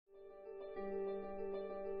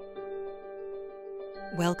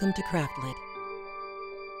Welcome to Craftlit,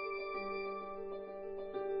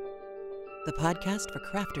 the podcast for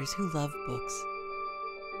crafters who love books.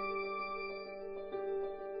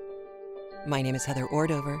 My name is Heather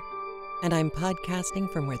Ordover, and I'm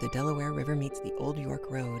podcasting from where the Delaware River meets the Old York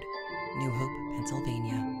Road, New Hope,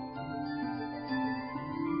 Pennsylvania.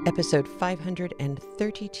 Episode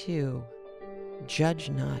 532, Judge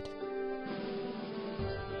Not.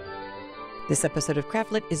 This episode of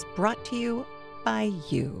Craftlit is brought to you by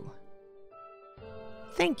you.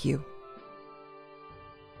 Thank you.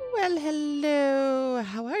 Well, hello.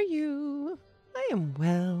 How are you? I am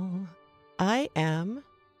well. I am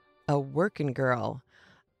a working girl.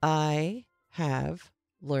 I have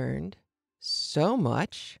learned so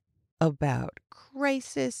much about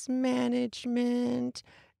crisis management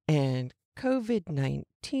and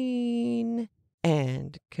COVID-19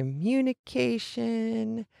 and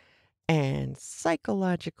communication and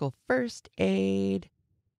psychological first aid,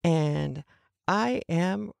 and I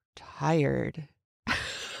am tired.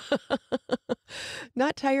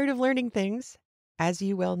 Not tired of learning things, as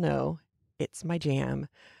you well know, it's my jam,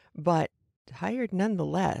 but tired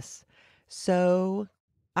nonetheless. So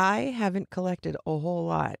I haven't collected a whole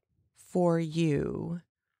lot for you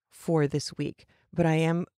for this week, but I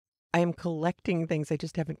am collecting things. I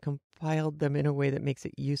just haven't compiled them in a way that makes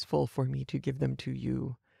it useful for me to give them to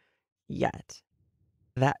you yet.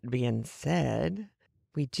 That being said,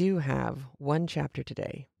 we do have one chapter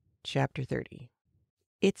today, chapter 30.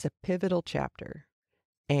 It's a pivotal chapter,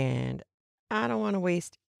 and I don't want to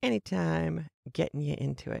waste any time getting you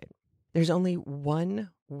into it. There's only one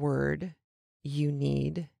word you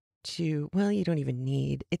need to, well, you don't even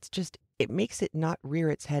need, it's just, it makes it not rear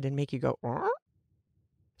its head and make you go, "Arr?"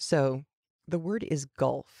 So the word is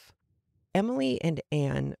gulf. Emily and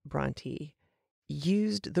Anne Bronte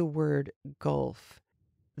used the word gulf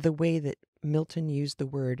the way that Milton used the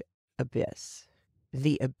word abyss.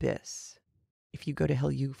 The abyss. If you go to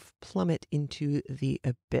hell, you plummet into the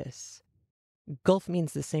abyss. Gulf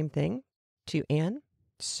means the same thing to Anne.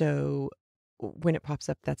 So when it pops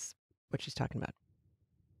up, that's what she's talking about.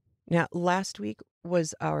 Now, last week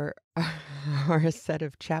was our set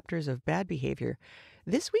of chapters of bad behavior.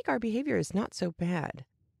 This week, our behavior is not so bad,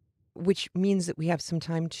 which means that we have some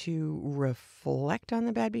time to reflect on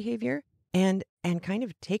the bad behavior and kind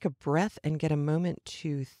of take a breath and get a moment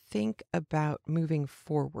to think about moving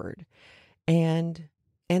forward. And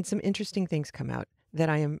some interesting things come out that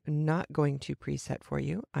I am not going to preset for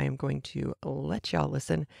you. I am going to let y'all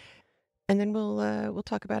listen, and then we'll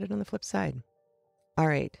talk about it on the flip side. All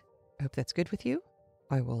right. I hope that's good with you.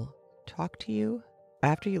 I will talk to you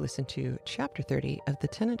after you listen to Chapter 30 of The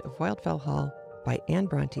Tenant of Wildfell Hall by Anne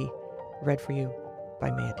Bronte, read for you by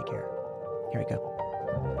Maia Daguerre. Here we go.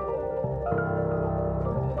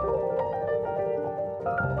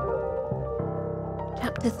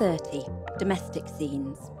 Chapter 30, Domestic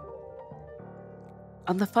Scenes.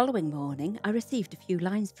 On the following morning, I received a few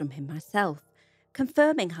lines from him myself,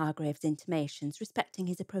 confirming Hargrave's intimations respecting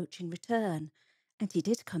his approaching return, and he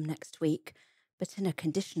did come next week, but in a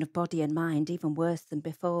condition of body and mind even worse than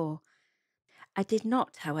before. I did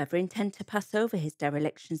not, however, intend to pass over his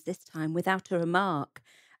derelictions this time without a remark.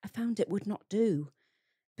 I found it would not do.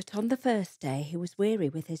 But on the first day he was weary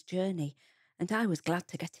with his journey, and I was glad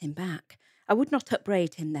to get him back. I would not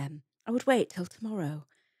upbraid him then. I would wait till tomorrow.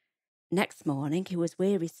 Next morning he was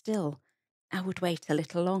weary still. I would wait a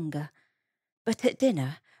little longer. But at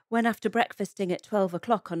dinner, when after breakfasting at 12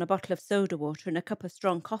 o'clock on a bottle of soda water and a cup of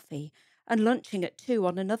strong coffee, and lunching at 2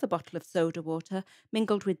 on another bottle of soda water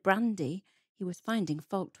mingled with brandy, he was finding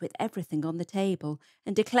fault with everything on the table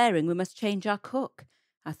and declaring we must change our cook,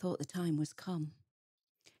 I thought the time was come.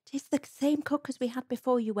 "'Tis the same cook as we had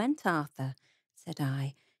before you went, Arthur," said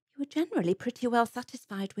I. "You were generally pretty well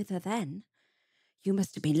satisfied with her then." "You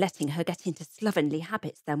must have been letting her get into slovenly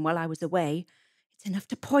habits then while I was away. It's enough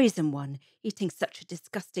to poison one, eating such a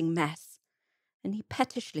disgusting mess." And he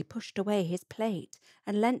pettishly pushed away his plate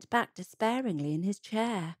and leant back despairingly in his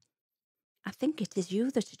chair. "I think it is you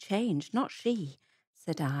that are changed, not she,"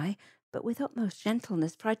 said I, but with utmost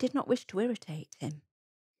gentleness, for I did not wish to irritate him.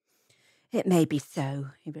 "It may be so,"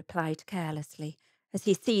 he replied carelessly, as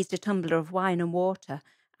he seized a tumbler of wine and water,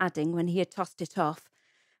 adding, when he had tossed it off,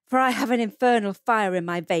 "For I have an infernal fire in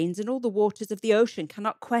my veins, and all the waters of the ocean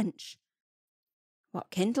cannot quench." "What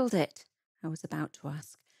kindled it?" I was about to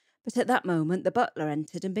ask, but at that moment the butler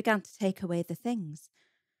entered and began to take away the things.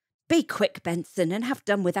 "Be quick, Benson, and have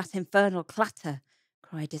done with that infernal clatter,"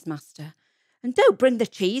 cried his master, "and don't bring the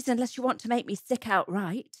cheese unless you want to make me sick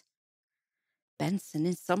outright." Benson,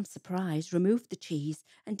 in some surprise, removed the cheese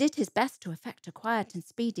and did his best to effect a quiet and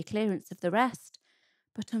speedy clearance of the rest.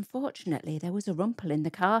 But unfortunately there was a rumple in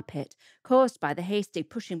the carpet, caused by the hasty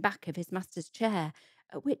pushing back of his master's chair,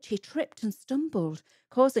 at which he tripped and stumbled,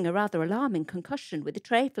 causing a rather alarming concussion with a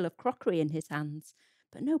trayful of crockery in his hands,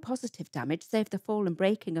 but no positive damage save the fall and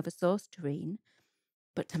breaking of a sauce tureen.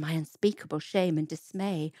 But to my unspeakable shame and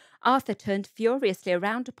dismay, Arthur turned furiously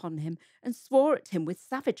around upon him and swore at him with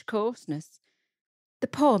savage coarseness. The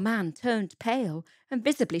poor man turned pale and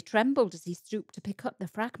visibly trembled as he stooped to pick up the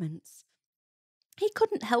fragments. "He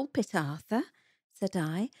couldn't help it, Arthur," said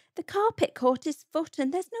I. "The carpet caught his foot,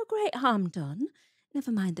 and there's no great harm done.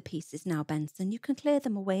 Never mind the pieces now, Benson. You can clear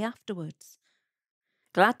them away afterwards."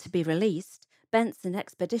 Glad to be released, Benson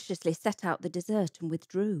expeditiously set out the dessert and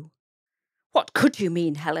withdrew. "What could you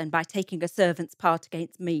mean, Helen, by taking a servant's part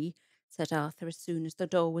against me?" said Arthur as soon as the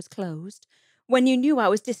door was closed, "when you knew I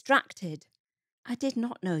was distracted?" "I did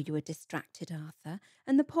not know you were distracted, Arthur,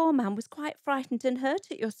 and the poor man was quite frightened and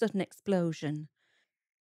hurt at your sudden explosion."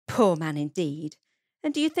 "Poor man, indeed!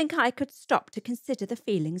 And do you think I could stop to consider the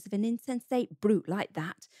feelings of an insensate brute like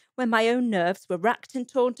that, when my own nerves were racked and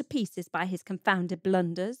torn to pieces by his confounded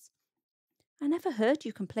blunders?" "I never heard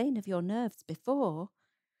you complain of your nerves before."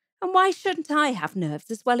 "And why shouldn't I have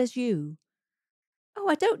nerves as well as you?" "Oh,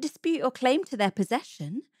 I don't dispute your claim to their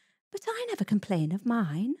possession, but I never complain of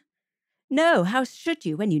mine." "No, how should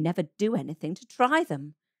you, when you never do anything to try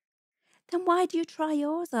them?" "Then why do you try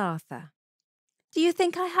yours, Arthur?" "Do you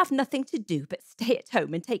think I have nothing to do but stay at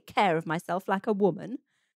home and take care of myself like a woman?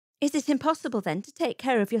 Is it impossible, then, to take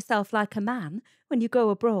care of yourself like a man when you go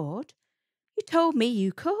abroad? You told me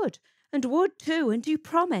you could, and would too, and you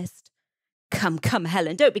promised." "Come, come,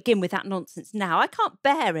 Helen, don't begin with that nonsense now. I can't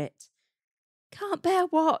bear it." "Can't bear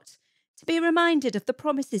what? To be reminded of the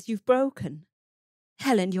promises you've broken?"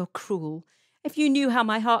 "Helen, you're cruel. If you knew how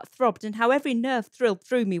my heart throbbed and how every nerve thrilled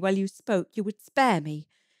through me while you spoke, you would spare me.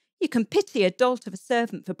 You can pity a dolt of a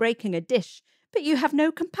servant for breaking a dish, but you have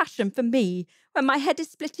no compassion for me, when my head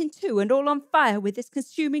is split in two and all on fire with this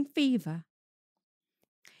consuming fever."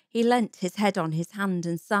 He leant his head on his hand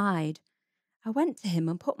and sighed. I went to him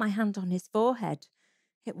and put my hand on his forehead.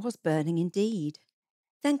 It was burning indeed.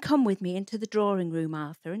 "Then come with me into the drawing-room,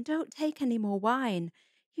 Arthur, and don't take any more wine.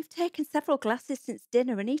 You've taken several glasses since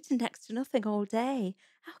dinner and eaten next to nothing all day.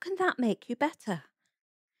 How can that make you better?"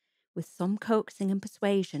 With some coaxing and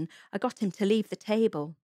persuasion, I got him to leave the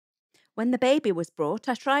table. When the baby was brought,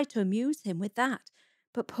 I tried to amuse him with that,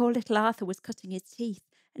 but poor little Arthur was cutting his teeth,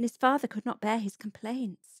 and his father could not bear his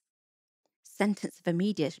complaints. Sentence of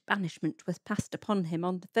immediate banishment was passed upon him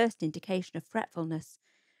on the first indication of fretfulness,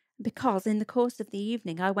 because in the course of the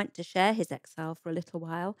evening I went to share his exile for a little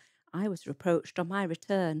while. I was reproached on my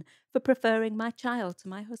return for preferring my child to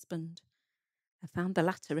my husband. I found the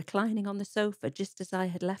latter reclining on the sofa just as I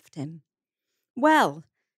had left him. "Well,"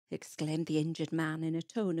 exclaimed the injured man in a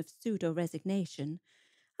tone of pseudo-resignation,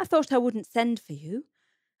 "I thought I wouldn't send for you.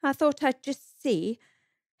 I thought I'd just see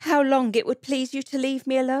how long it would please you to leave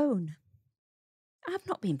me alone." "I've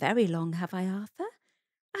not been very long, have I, Arthur?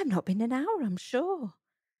 I've not been an hour, I'm sure."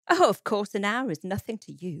 "Oh, of course, an hour is nothing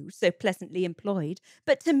to you, so pleasantly employed,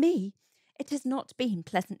 but to me it has not been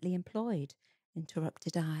pleasantly employed,"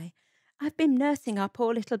 interrupted I. "I've been nursing our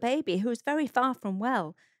poor little baby, who is very far from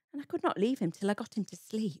well, and I could not leave him till I got him to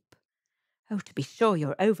sleep." "Oh, to be sure,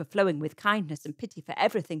 you're overflowing with kindness and pity for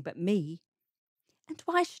everything but me." "And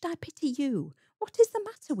why should I pity you? What is the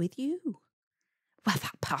matter with you?" "Well,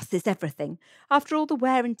 that passes everything. After all the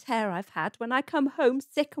wear and tear I've had, when I come home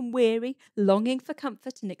sick and weary, longing for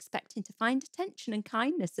comfort and expecting to find attention and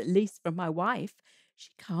kindness at least from my wife,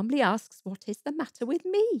 she calmly asks what is the matter with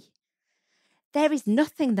me." "There is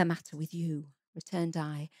nothing the matter with you," returned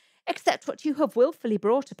I, "except what you have wilfully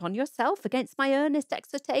brought upon yourself against my earnest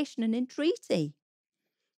exhortation and entreaty."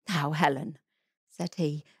 "Now, Helen," said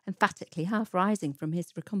he, emphatically half rising from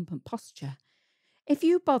his recumbent posture, "if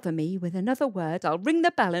you bother me with another word, I'll ring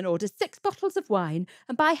the bell and order 6 bottles of wine,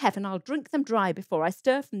 and by heaven I'll drink them dry before I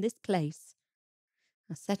stir from this place."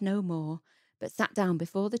 I said no more, but sat down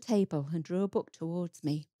before the table and drew a book towards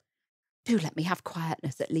me. "Do let me have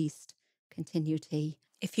quietness at least," continued he,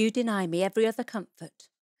 "if you deny me every other comfort."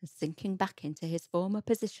 And sinking back into his former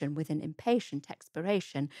position with an impatient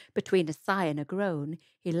expiration between a sigh and a groan,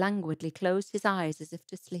 he languidly closed his eyes as if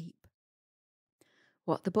to sleep.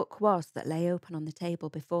 What the book was that lay open on the table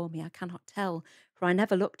before me I cannot tell, for I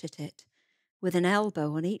never looked at it. With an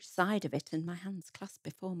elbow on each side of it and my hands clasped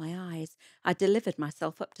before my eyes, I delivered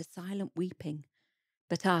myself up to silent weeping.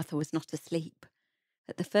 But Arthur was not asleep.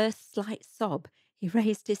 At the first slight sob, he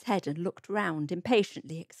raised his head and looked round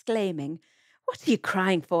impatiently, exclaiming, "What are you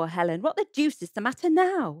crying for, Helen? What the deuce is the matter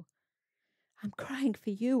now?" "I'm crying for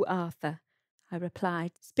you, Arthur," I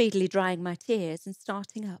replied, speedily drying my tears, and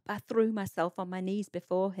starting up, I threw myself on my knees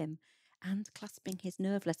before him, and, clasping his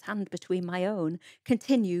nerveless hand between my own,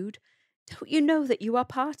 continued, "Don't you know that you are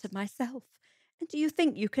part of myself? And do you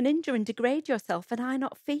think you can injure and degrade yourself and I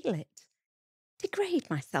not feel it?" "Degrade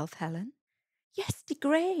myself, Helen?" "Yes,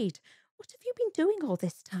 degrade. What have you been doing all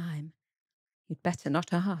this time?" "You'd better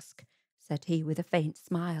not ask," said he with a faint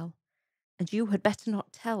smile. "And you had better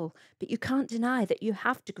not tell, but you can't deny that you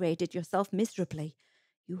have degraded yourself miserably.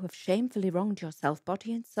 You have shamefully wronged yourself,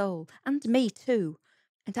 body and soul, and me too,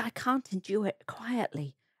 and I can't endure it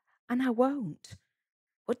quietly, and I won't.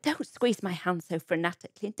 Well, don't squeeze my hand so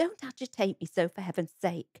fanatically, and don't agitate me so, for heaven's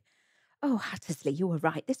sake. Oh, Hattersley, you were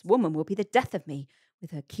right. This woman will be the death of me,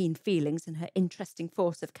 with her keen feelings and her interesting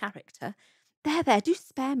force of character. There, there, do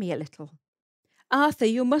spare me a little." "Arthur,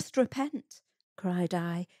 you must repent," cried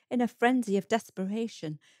I, in a frenzy of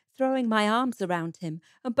desperation, throwing my arms around him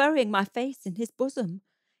and burying my face in his bosom.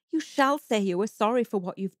 "You shall say you are sorry for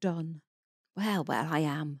what you've done." "Well, well, I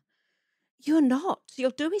am." "You're not.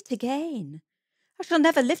 You'll do it again." "I shall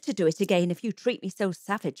never live to do it again if you treat me so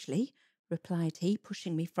savagely," replied he,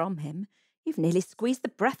 pushing me from him. "You've nearly squeezed the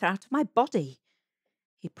breath out of my body."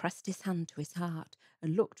 He pressed his hand to his heart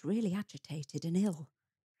and looked really agitated and ill.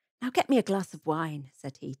 "Now get me a glass of wine,"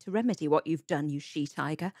 said he, "to remedy what you've done, you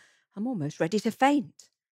she-tiger. I'm almost ready to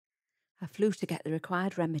faint." I flew to get the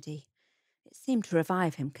required remedy. It seemed to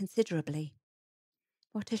revive him considerably.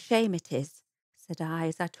 "What a shame it is," said I,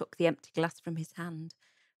 as I took the empty glass from his hand,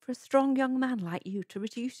 "for a strong young man like you to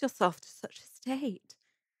reduce yourself to such a state.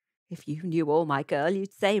 If you knew all, my girl,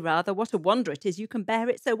 you'd say rather what a wonder it is you can bear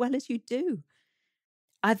it so well as you do.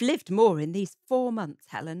 I've lived more in these 4 months,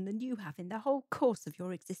 Helen, than you have in the whole course of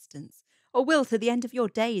your existence, or will to the end of your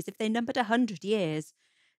days if they numbered 100 years.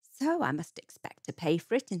 So I must expect to pay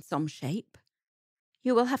for it in some shape.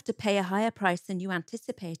 You will have to pay a higher price than you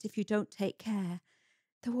anticipate if you don't take care.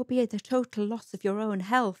 There will be the total loss of your own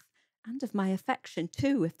health, and of my affection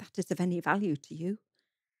too, if that is of any value to you.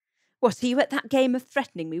 What, are you at that game of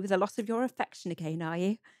threatening me with the loss of your affection again, are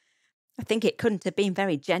you? I think it couldn't have been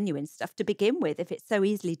very genuine stuff to begin with, if it's so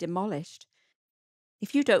easily demolished.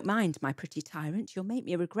 If you don't mind, my pretty tyrant, you'll make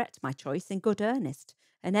me regret my choice in good earnest,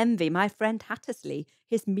 and envy my friend Hattersley,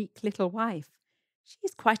 his meek little wife. She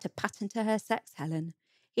is quite a pattern to her sex, Helen.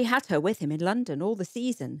 He had her with him in London all the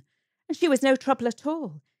season, and she was no trouble at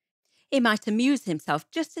all. He might amuse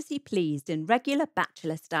himself just as he pleased in regular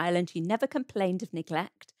bachelor style, and she never complained of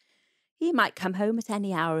neglect. He might come home at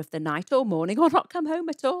any hour of the night or morning, or not come home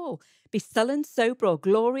at all, be sullen, sober, or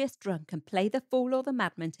glorious drunk, and play the fool or the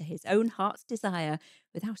madman to his own heart's desire,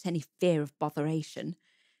 without any fear of botheration.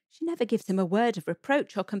 She never gives him a word of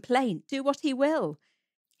reproach or complaint, do what he will.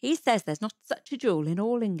 He says there's not such a jewel in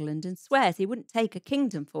all England, and swears he wouldn't take a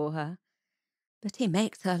kingdom for her. But he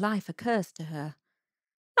makes her life a curse to her.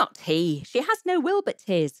 Not he. She has no will but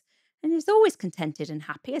his, and is always contented and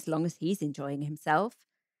happy as long as he's enjoying himself.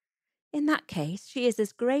 In that case, she is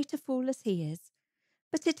as great a fool as he is.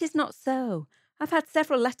 But it is not so. I've had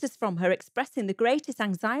several letters from her expressing the greatest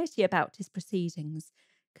anxiety about his proceedings,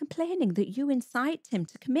 complaining that you incite him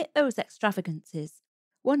to commit those extravagances,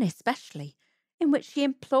 one especially, in which she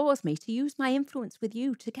implores me to use my influence with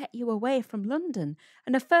you to get you away from London,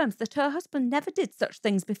 and affirms that her husband never did such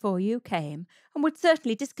things before you came, and would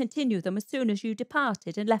certainly discontinue them as soon as you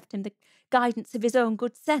departed and left him the guidance of his own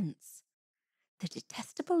good sense. The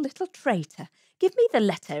detestable little traitor! Give me the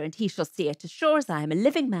letter, and he shall see it as sure as I am a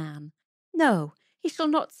living man. No, he shall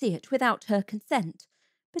not see it without her consent.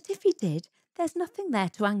 But if he did, there's nothing there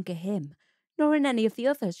to anger him, nor in any of the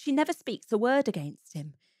others. She never speaks a word against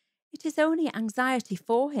him. It is only anxiety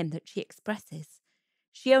for him that she expresses.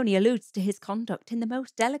 She only alludes to his conduct in the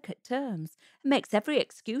most delicate terms, and makes every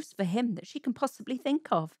excuse for him that she can possibly think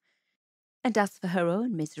of. And as for her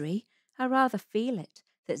own misery, I rather feel it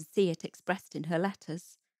than see it expressed in her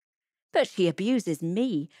letters. But she abuses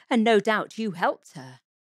me, and no doubt you helped her.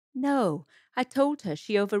 No, I told her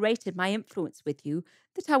she overrated my influence with you,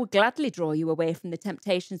 that I would gladly draw you away from the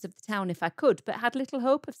temptations of the town if I could, but had little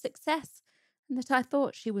hope of success, and that I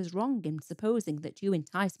thought she was wrong in supposing that you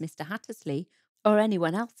enticed Mr. Hattersley or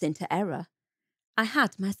anyone else into error. I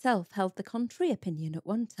had myself held the contrary opinion at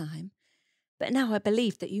one time, but now I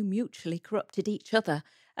believe that you mutually corrupted each other,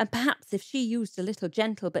 and perhaps if she used a little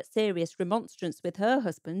gentle but serious remonstrance with her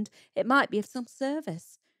husband, it might be of some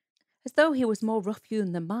service. As though he was more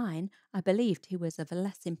rough-hewn than mine, I believed he was of a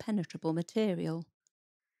less impenetrable material.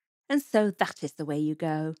 And so that is the way you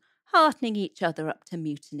go, heartening each other up to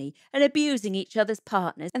mutiny, and abusing each other's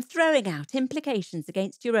partners, and throwing out implications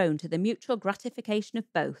against your own to the mutual gratification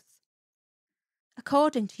of both.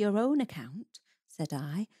 According to your own account, said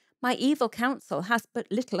I, my evil counsel has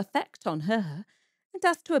but little effect on her, and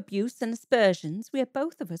as to abuse and aspersions, we are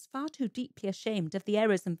both of us far too deeply ashamed of the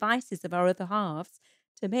errors and vices of our other halves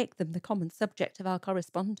to make them the common subject of our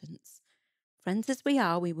correspondence. Friends as we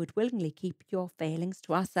are, we would willingly keep your failings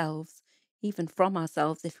to ourselves, even from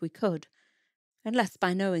ourselves if we could, unless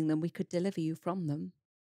by knowing them we could deliver you from them.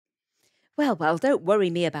 Well, well, don't worry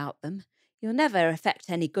me about them. You'll never effect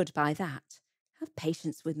any good by that. Have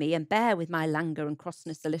patience with me and bear with my languor and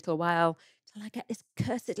crossness a little while, till I get this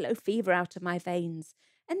cursed low fever out of my veins,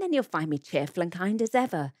 and then you'll find me cheerful and kind as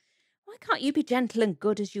ever. Why can't you be gentle and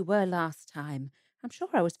good as you were last time? I'm sure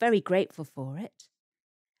I was very grateful for it.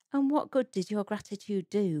 And what good did your gratitude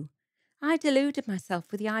do? I deluded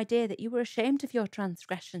myself with the idea that you were ashamed of your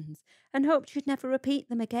transgressions, and hoped you'd never repeat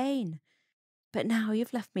them again. But now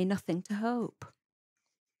you've left me nothing to hope.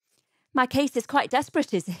 My case is quite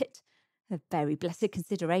desperate, is it? A very blessed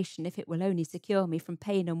consideration if it will only secure me from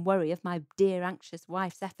pain and worry of my dear anxious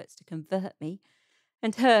wife's efforts to convert me,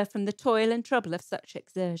 and her from the toil and trouble of such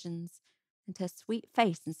exertions, and her sweet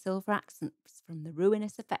face and silver accents from the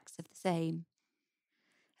ruinous effects of the same.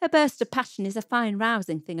 A burst of passion is a fine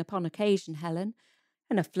rousing thing upon occasion, Helen,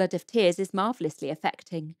 and a flood of tears is marvellously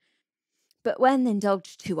affecting. But when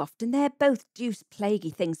indulged too often, they're both deuced plaguy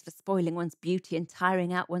things for spoiling one's beauty and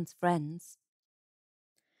tiring out one's friends.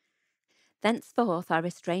 Thenceforth I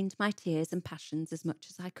restrained my tears and passions as much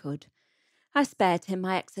as I could. I spared him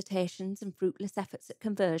my exhortations and fruitless efforts at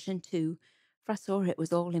conversion too, for I saw it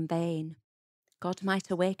was all in vain. God might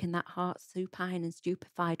awaken that heart supine and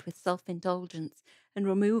stupefied with self-indulgence, and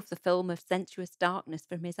remove the film of sensuous darkness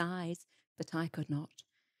from his eyes, but I could not.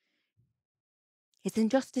 His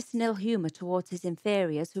injustice and ill humour towards his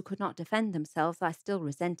inferiors who could not defend themselves I still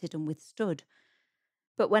resented and withstood.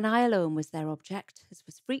 But when I alone was their object, as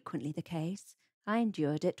was frequently the case, I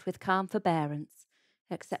endured it with calm forbearance,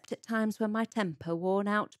 except at times when my temper, worn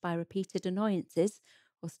out by repeated annoyances,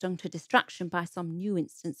 or stung to distraction by some new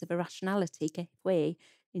instance of irrationality, gave way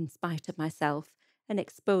in spite of myself, and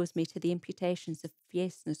exposed me to the imputations of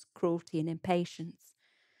fierceness, cruelty, and impatience.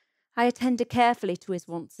 I attended carefully to his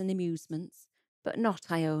wants and amusements, but not,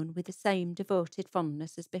 I own, with the same devoted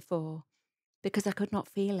fondness as before, because I could not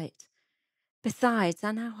feel it. Besides,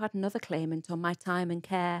 I now had another claimant on my time and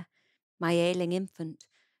care, my ailing infant,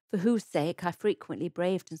 for whose sake I frequently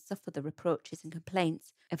braved and suffered the reproaches and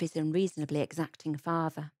complaints of his unreasonably exacting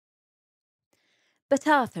father. But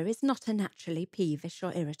Arthur is not a naturally peevish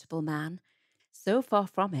or irritable man. So far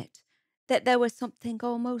from it, that there was something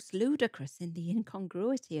almost ludicrous in the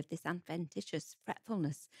incongruity of this adventitious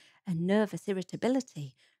fretfulness and nervous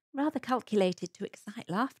irritability, rather calculated to excite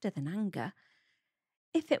laughter than anger.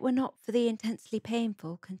 If it were not for the intensely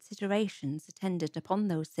painful considerations attendant upon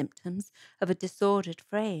those symptoms of a disordered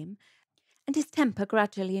frame, and his temper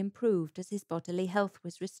gradually improved as his bodily health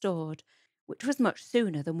was restored, which was much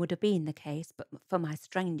sooner than would have been the case but for my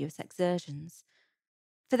strenuous exertions.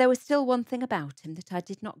 For there was still one thing about him that I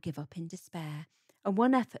did not give up in despair, and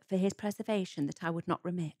one effort for his preservation that I would not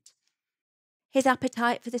remit. His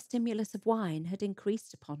appetite for the stimulus of wine had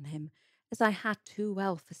increased upon him, as I had too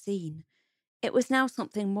well foreseen. It was now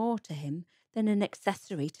something more to him than an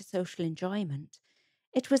accessory to social enjoyment.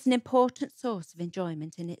 It was an important source of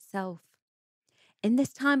enjoyment in itself. In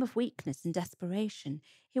this time of weakness and desperation,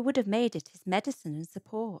 he would have made it his medicine and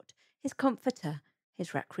support, his comforter,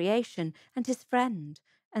 his recreation, and his friend,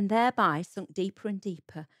 and thereby sunk deeper and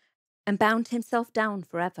deeper, and bound himself down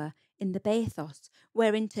forever in the bathos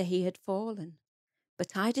whereinto he had fallen.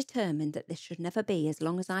 But I determined that this should never be as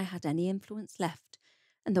long as I had any influence left,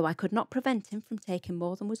 and though I could not prevent him from taking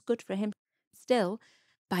more than was good for him, still,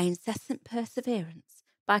 by incessant perseverance,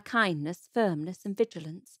 by kindness, firmness, and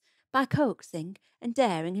vigilance, by coaxing, and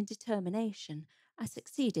daring, and determination, I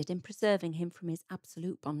succeeded in preserving him from his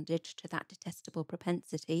absolute bondage to that detestable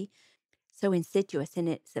propensity, so insidious in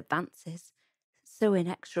its advances, so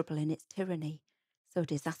inexorable in its tyranny, so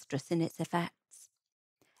disastrous in its effects.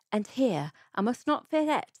 And here I must not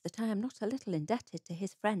forget that I am not a little indebted to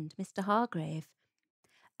his friend Mr. Hargrave.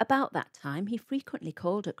 About that time he frequently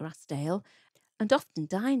called at Grassdale, and often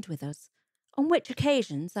dined with us, on which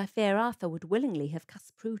occasions I fear Arthur would willingly have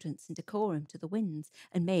cast prudence and decorum to the winds,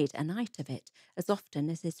 and made a night of it, as often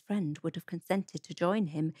as his friend would have consented to join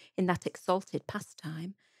him in that exalted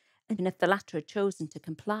pastime, and if the latter had chosen to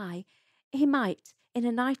comply, he might in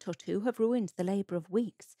a night or two have ruined the labour of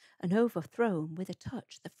weeks, and overthrown with a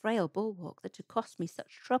touch the frail bulwark that had cost me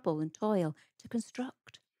such trouble and toil to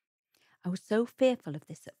construct. I was so fearful of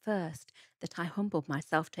this at first that I humbled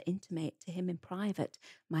myself to intimate to him in private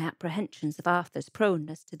my apprehensions of Arthur's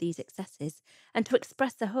proneness to these excesses, and to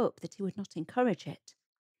express a hope that he would not encourage it.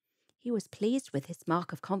 He was pleased with this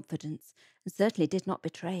mark of confidence, and certainly did not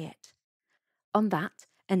betray it. On that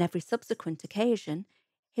and every subsequent occasion,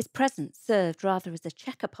 his presence served rather as a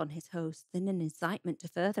check upon his host than an incitement to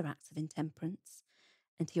further acts of intemperance,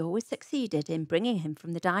 and he always succeeded in bringing him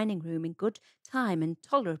from the dining room in good time and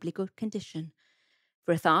tolerably good condition.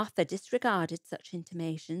 For if Arthur disregarded such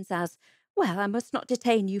intimations as, "Well, I must not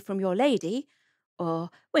detain you from your lady," or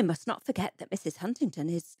 "We must not forget that Mrs. Huntington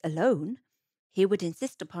is alone," he would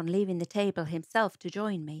insist upon leaving the table himself to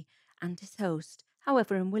join me, and his host,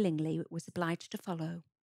 however unwillingly, was obliged to follow.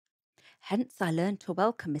 Hence I learned to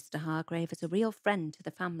welcome Mr. Hargrave as a real friend to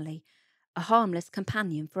the family, a harmless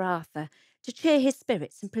companion for Arthur, to cheer his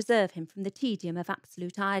spirits and preserve him from the tedium of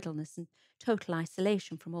absolute idleness and total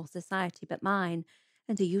isolation from all society but mine,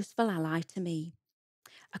 and a useful ally to me.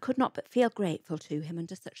 I could not but feel grateful to him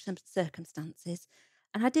under such circumstances,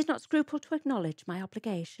 and I did not scruple to acknowledge my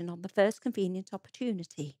obligation on the first convenient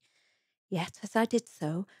opportunity. Yet, as I did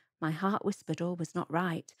so, my heart whispered all was not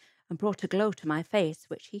right, and brought a glow to my face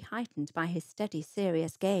which he heightened by his steady,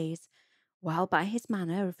 serious gaze, while by his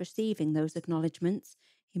manner of receiving those acknowledgments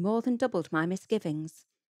he more than doubled my misgivings.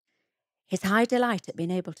 His high delight at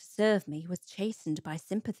being able to serve me was chastened by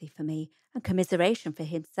sympathy for me and commiseration for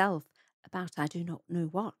himself about I do not know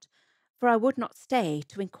what, for I would not stay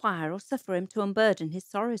to inquire or suffer him to unburden his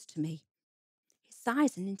sorrows to me. His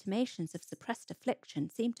sighs and intimations of suppressed affliction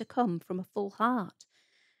seemed to come from a full heart,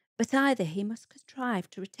 but either he must contrive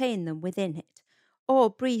to retain them within it, or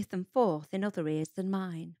breathe them forth in other ears than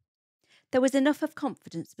mine. There was enough of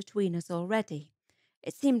confidence between us already.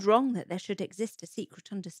 It seemed wrong that there should exist a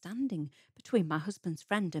secret understanding between my husband's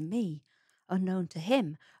friend and me, unknown to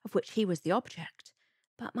him, of which he was the object.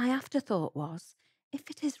 But my afterthought was, if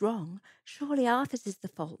it is wrong, surely Arthur's is the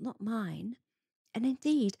fault, not mine. And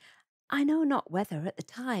indeed, I know not whether at the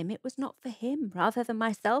time it was not for him rather than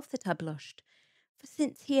myself that I blushed, for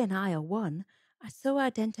since he and I are one, I so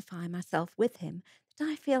identify myself with him that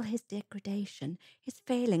I feel his degradation, his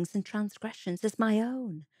failings and transgressions as my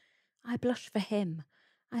own. I blush for him,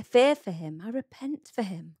 I fear for him, I repent for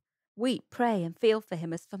him, weep, pray, and feel for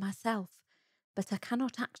him as for myself, but I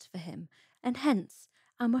cannot act for him, and hence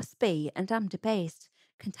I must be, and am debased,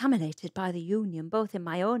 contaminated by the union both in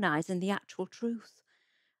my own eyes and the actual truth.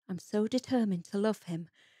 I'm so determined to love him,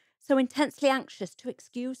 so intensely anxious to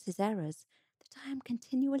excuse his errors, that I am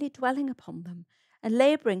continually dwelling upon them, and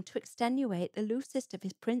labouring to extenuate the loosest of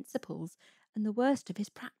his principles and the worst of his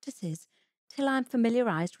practices, till I am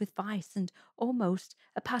familiarised with vice and almost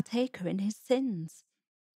a partaker in his sins.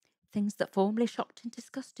 Things that formerly shocked and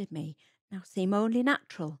disgusted me now seem only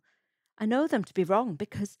natural. I know them to be wrong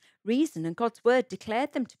because reason and God's word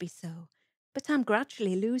declared them to be so, but I'm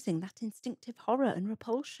gradually losing that instinctive horror and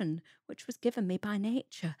repulsion which was given me by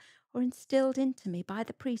nature or instilled into me by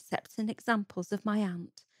the precepts and examples of my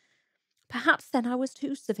aunt. Perhaps then I was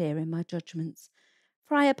too severe in my judgments,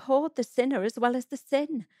 for I abhorred the sinner as well as the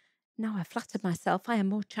sin. Now I flatter myself I am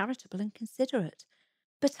more charitable and considerate,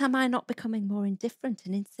 but am I not becoming more indifferent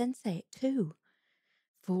and insensate too?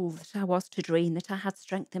 Fool that I was to dream that I had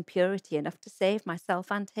strength and purity enough to save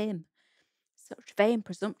myself and him. Such vain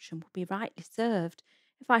presumption would be rightly served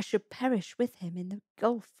if I should perish with him in the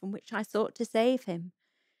gulf from which I sought to save him.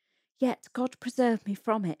 Yet God preserve me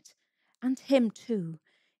from it, and him too.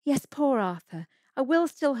 Yes, poor Arthur, I will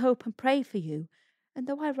still hope and pray for you, and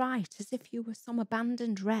though I write as if you were some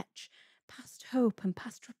abandoned wretch, past hope and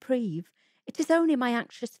past reprieve, it is only my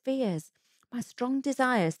anxious fears, my strong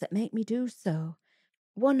desires that make me do so.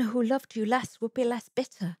 One who loved you less would be less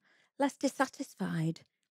bitter, less dissatisfied.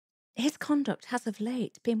 His conduct has of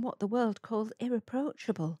late been what the world calls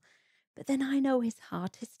irreproachable, but then I know his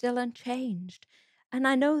heart is still unchanged, and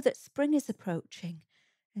I know that spring is approaching,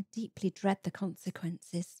 and deeply dread the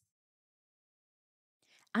consequences.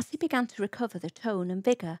 As he began to recover the tone and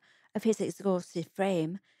vigour of his exhausted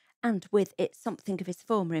frame, and with it something of his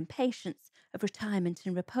former impatience of retirement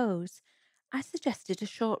and repose, I suggested a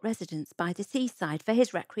short residence by the seaside for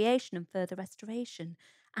his recreation and further restoration,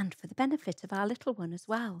 and for the benefit of our little one as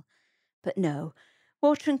well. But no,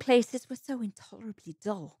 watering places were so intolerably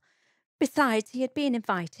dull. Besides, he had been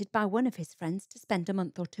invited by one of his friends to spend a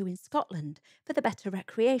month or two in Scotland for the better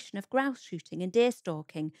recreation of grouse shooting and deer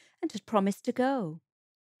stalking, and had promised to go.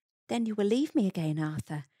 "Then you will leave me again,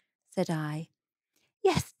 Arthur?" said I.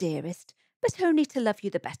 "Yes, dearest, but only to love you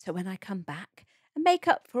the better when I come back, and make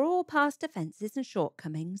up for all past offences and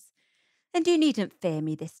shortcomings. And you needn't fear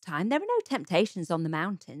me this time. There are no temptations on the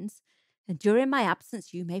mountains. And during my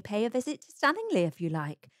absence, you may pay a visit to Stanningley if you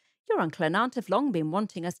like. Your uncle and aunt have long been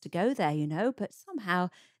wanting us to go there, you know, but somehow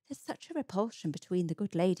there's such a repulsion between the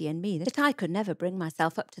good lady and me that I could never bring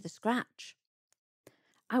myself up to the scratch.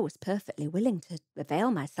 I was perfectly willing to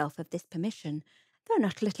avail myself of this permission, though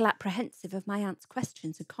not a little apprehensive of my aunt's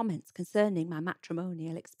questions and comments concerning my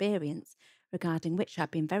matrimonial experience, regarding which I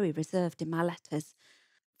had been very reserved in my letters,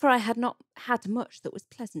 for I had not had much that was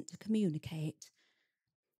pleasant to communicate.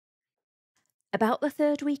 About the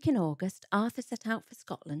third week in August, Arthur set out for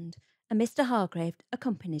Scotland, and Mr. Hargrave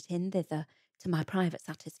accompanied him thither, to my private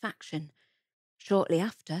satisfaction. Shortly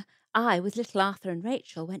after, I, with little Arthur and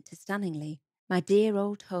Rachel, went to Stanningley, my dear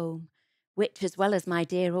old home, which, as well as my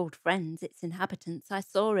dear old friends, its inhabitants, I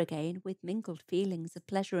saw again with mingled feelings of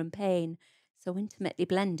pleasure and pain, so intimately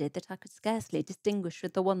blended that I could scarcely distinguish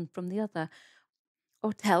the one from the other,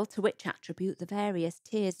 or tell to which attribute the various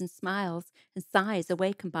tears and smiles and sighs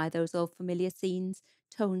awakened by those old familiar scenes,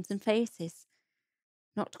 tones, and faces.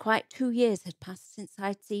 Not quite 2 years had passed since I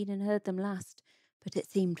had seen and heard them last, but it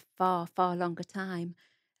seemed far, far longer time,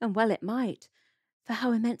 and well it might, for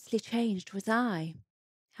how immensely changed was I.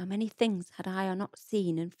 How many things had I not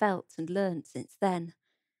seen and felt and learnt since then?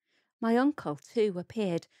 My uncle, too,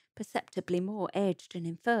 appeared perceptibly more aged and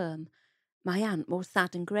infirm, my aunt more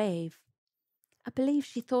sad and grave. I believe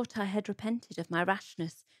she thought I had repented of my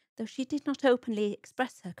rashness, though she did not openly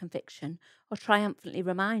express her conviction, or triumphantly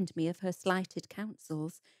remind me of her slighted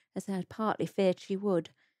counsels, as I had partly feared she would.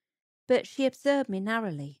 But she observed me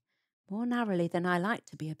narrowly, more narrowly than I liked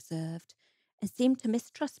to be observed, and seemed to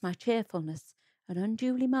mistrust my cheerfulness, and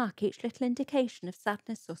unduly mark each little indication of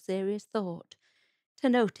sadness or serious thought, to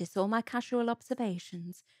notice all my casual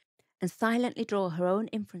observations, and silently draw her own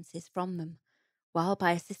inferences from them, while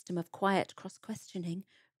by a system of quiet cross-questioning,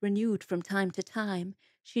 renewed from time to time,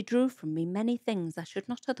 she drew from me many things I should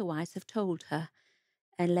not otherwise have told her,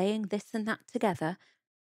 and laying this and that together,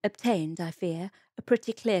 obtained, I fear, a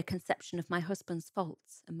pretty clear conception of my husband's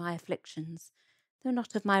faults and my afflictions, though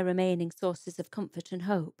not of my remaining sources of comfort and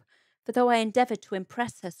hope, for though I endeavoured to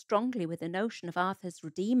impress her strongly with a notion of Arthur's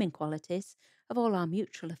redeeming qualities, of all our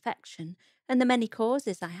mutual affection, and the many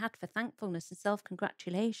causes I had for thankfulness and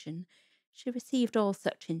self-congratulation, she received all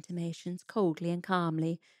such intimations coldly and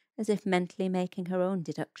calmly, as if mentally making her own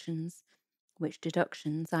deductions, which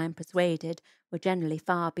deductions, I am persuaded, were generally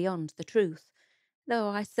far beyond the truth, though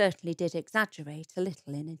I certainly did exaggerate a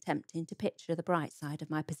little in attempting to picture the bright side of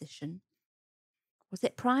my position. Was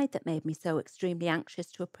it pride that made me so extremely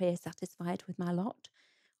anxious to appear satisfied with my lot,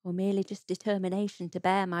 or merely just determination to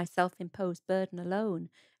bear my self-imposed burden alone,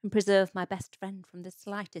 and preserve my best friend from the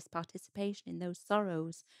slightest participation in those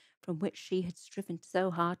sorrows from which she had striven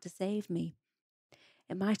so hard to save me?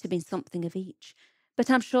 It might have been something of each, but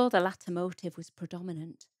I'm sure the latter motive was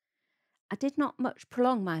predominant. I did not much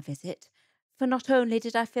prolong my visit, for not only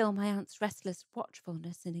did I feel my aunt's restless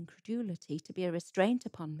watchfulness and incredulity to be a restraint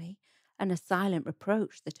upon me, and a silent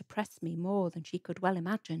reproach that oppressed me more than she could well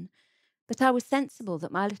imagine, but I was sensible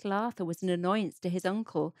that my little Arthur was an annoyance to his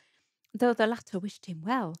uncle, though the latter wished him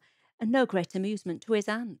well, and no great amusement to his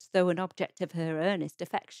aunt, though an object of her earnest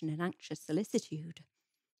affection and anxious solicitude.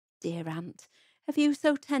 Dear aunt, have you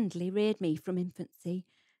so tenderly reared me from infancy,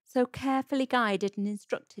 so carefully guided and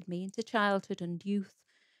instructed me into childhood and youth,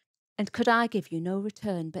 and could I give you no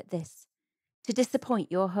return but this, to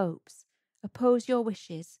disappoint your hopes, oppose your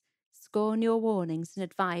wishes, scorn your warnings and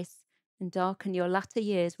advice, and darken your latter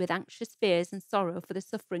years with anxious fears and sorrow for the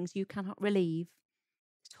sufferings you cannot relieve?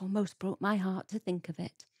 It almost broke my heart to think of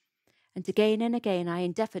it, and again I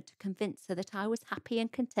endeavoured to convince her that I was happy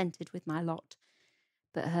and contented with my lot,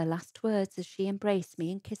 but her last words as she embraced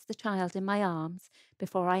me and kissed the child in my arms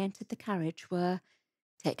before I entered the carriage were,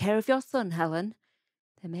 "Take care of your son, Helen.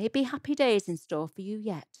 There may be happy days in store for you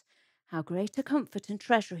yet. How great a comfort and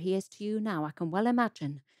treasure he is to you now, I can well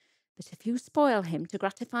imagine. But if you spoil him to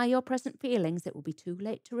gratify your present feelings, it will be too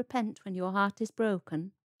late to repent when your heart is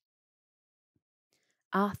broken."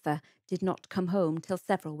 Arthur did not come home till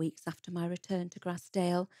several weeks after my return to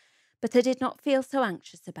Grassdale, but I did not feel so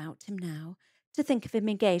anxious about him now. To think of him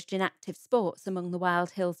engaged in active sports among the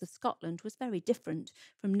wild hills of Scotland was very different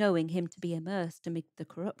from knowing him to be immersed amid the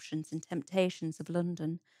corruptions and temptations of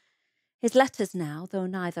London. His letters now, though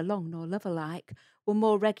neither long nor lover-like, were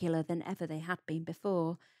more regular than ever they had been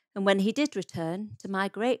before, and when he did return, to my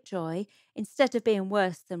great joy, instead of being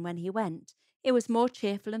worse than when he went, it was more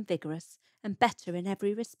cheerful and vigorous, and better in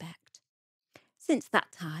every respect. Since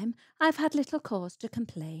that time, I've had little cause to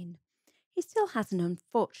complain. He still has an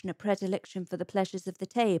unfortunate predilection for the pleasures of the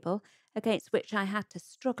table, against which I had to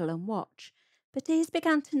struggle and watch, but he has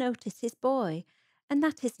begun to notice his boy, and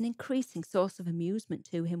that is an increasing source of amusement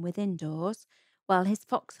to him within doors, while his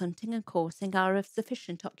fox hunting and coursing are of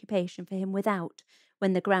sufficient occupation for him without,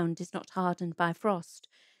 when the ground is not hardened by frost,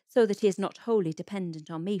 so that he is not wholly dependent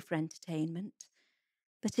on me for entertainment.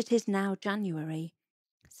 But it is now January.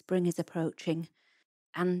 Spring is approaching,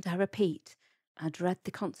 and I repeat, I dread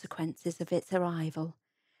the consequences of its arrival.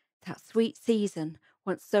 That sweet season,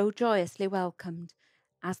 once so joyously welcomed,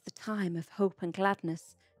 as the time of hope and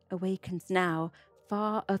gladness, awakens now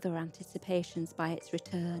far other anticipations by its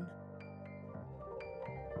return.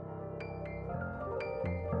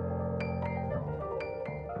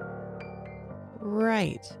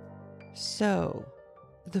 Right. So,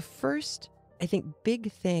 the first, I think,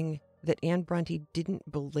 big thing that Anne Bronte didn't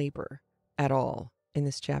belabor at all in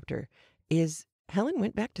this chapter is Helen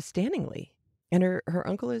went back to Stanningley. And her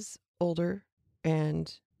uncle is older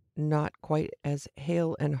and not quite as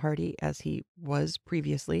hale and hearty as he was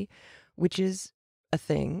previously, which is a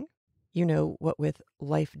thing. You know, what with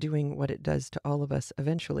life doing what it does to all of us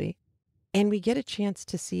eventually. And we get a chance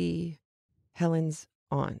to see Helen's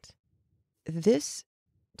aunt. This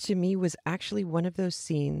to me was actually one of those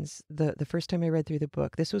scenes, the first time I read through the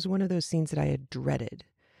book, this was one of those scenes that I had dreaded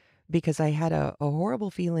because I had a horrible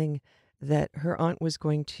feeling that her aunt was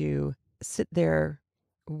going to sit there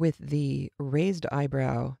with the raised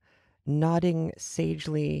eyebrow, nodding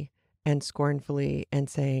sagely and scornfully and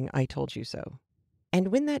saying, "I told you so." And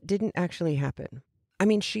when that didn't actually happen, I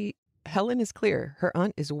mean, Helen is clear. Her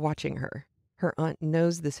aunt is watching her. Her aunt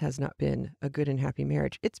knows this has not been a good and happy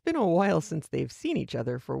marriage. It's been a while since they've seen each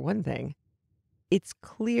other, for one thing. It's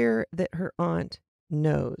clear that her aunt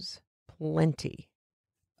knows plenty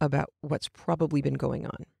about what's probably been going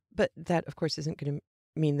on. But that, of course, isn't going to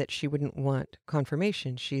mean that she wouldn't want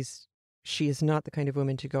confirmation. She is not the kind of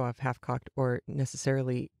woman to go off half-cocked or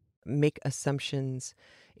necessarily make assumptions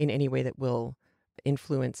in any way that will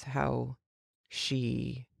influence how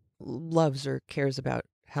she loves or cares about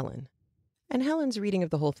Helen. And Helen's reading of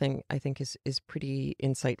the whole thing, I think, is pretty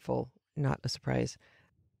insightful, not a surprise.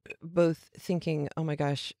 Both thinking, oh my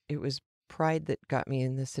gosh, it was pride that got me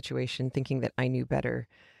in this situation, thinking that I knew better,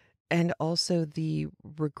 and also the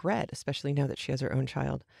regret, especially now that she has her own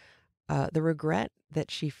child, the regret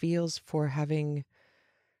that she feels for having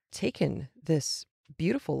taken this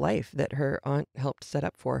beautiful life that her aunt helped set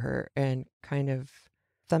up for her and kind of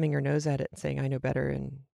thumbing her nose at it and saying, I know better,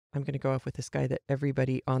 and I'm going to go off with this guy that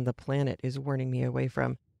everybody on the planet is warning me away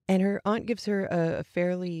from. And her aunt gives her a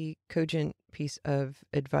fairly cogent piece of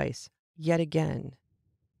advice. Yet again,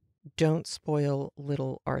 don't spoil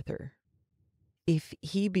little Arthur. If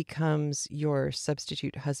he becomes your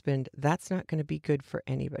substitute husband, that's not going to be good for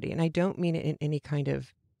anybody. And I don't mean it in any kind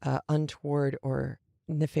of untoward or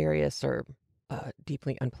nefarious or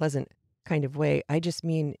deeply unpleasant kind of way. I just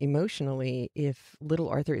mean emotionally, if little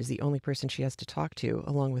Arthur is the only person she has to talk to,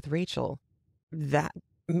 along with Rachel, that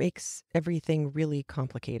makes everything really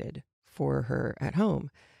complicated for her at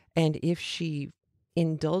home. And if she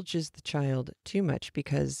indulges the child too much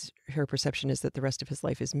because her perception is that the rest of his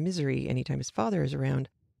life is misery anytime his father is around,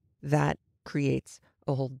 that creates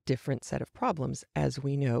a whole different set of problems. As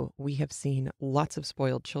we know, we have seen lots of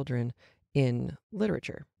spoiled children in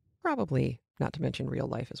literature, probably not to mention real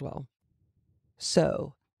life as well.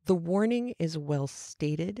 So the warning is well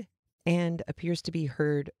stated and appears to be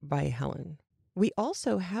heard by Helen. We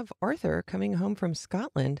also have Arthur coming home from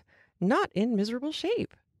Scotland, not in miserable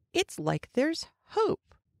shape. It's like there's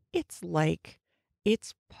hope. It's like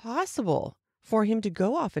it's possible for him to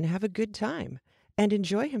go off and have a good time and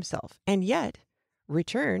enjoy himself, and yet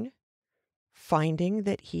return finding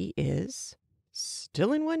that he is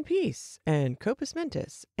still in one piece and compos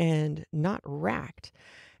mentis and not racked.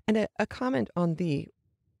 And a comment on the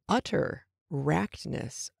utter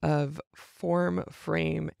rackedness of form,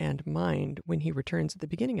 frame, and mind when he returns at the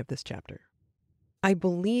beginning of this chapter. I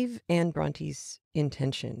believe Anne Bronte's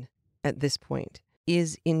intention at this point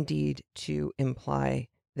is indeed to imply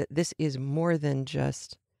that this is more than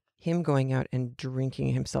just him going out and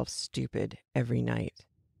drinking himself stupid every night.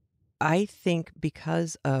 I think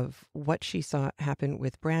because of what she saw happen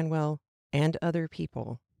with Branwell and other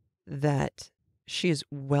people, that she is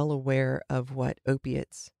well aware of what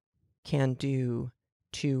opiates can do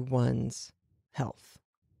to one's health.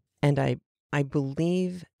 And I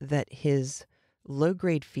believe that his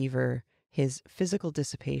low-grade fever, his physical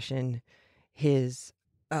dissipation, his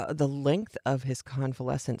the length of his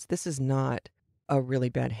convalescence, this is not a really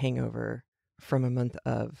bad hangover from a month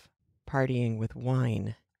of partying with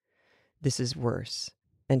wine. This is worse,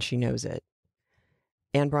 and she knows it.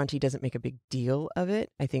 Anne Bronte doesn't make a big deal of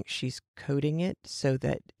it. I think she's coding it so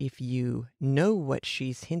that if you know what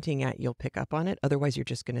she's hinting at, you'll pick up on it. Otherwise, you're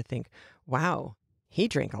just going to think, wow, he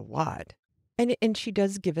drank a lot. And she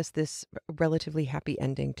does give us this relatively happy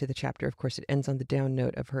ending to the chapter. Of course, it ends on the down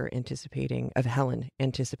note of Helen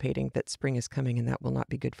anticipating that spring is coming and that will not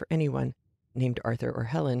be good for anyone named Arthur or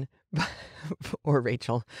Helen or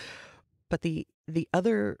Rachel. But the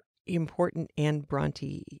other important Anne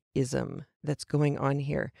Bronte-ism that's going on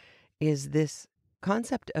here is this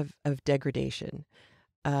concept of degradation.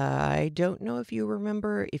 I don't know if you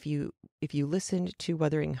remember, if you listened to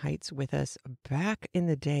Wuthering Heights with us back in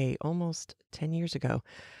the day, almost 10 years ago.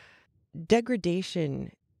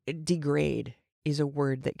 Degradation, degrade, is a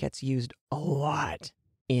word that gets used a lot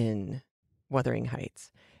in Wuthering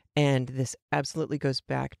Heights. And this absolutely goes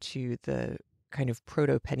back to the kind of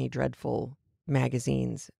proto-Penny Dreadful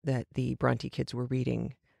magazines that the Bronte kids were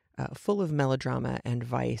reading, full of melodrama and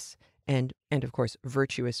vice and of course,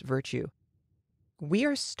 virtuous virtue. We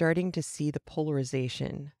are starting to see the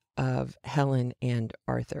polarization of Helen and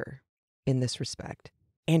Arthur in this respect.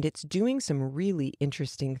 And it's doing some really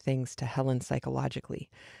interesting things to Helen psychologically,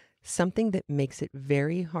 something that makes it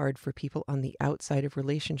very hard for people on the outside of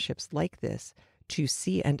relationships like this to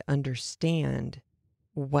see and understand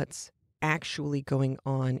what's actually going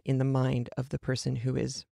on in the mind of the person who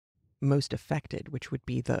is most affected, which would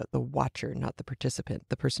be the watcher, not the participant,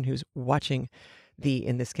 the person who's watching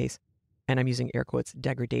in this case, and I'm using air quotes,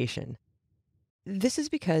 degradation. This is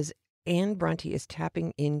because Anne Bronte is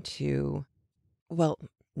tapping into, well,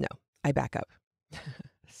 no, I back up.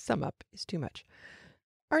 Sum up is too much.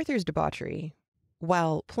 Arthur's debauchery,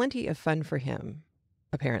 while plenty of fun for him,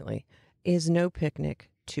 apparently, is no picnic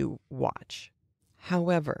to watch.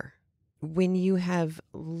 However, when you have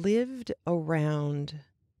lived around,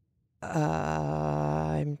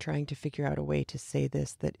 I'm trying to figure out a way to say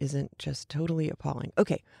this that isn't just totally appalling.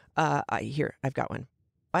 Okay, I've got one.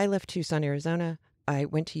 I left Tucson, Arizona. I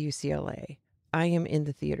went to UCLA. I am in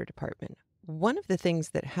the theater department. One of the things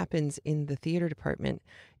that happens in the theater department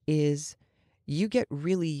is you get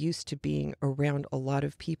really used to being around a lot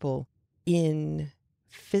of people in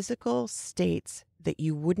physical states that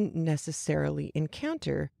you wouldn't necessarily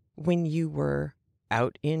encounter when you were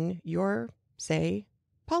out in your, say,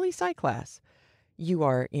 poli-sci class. You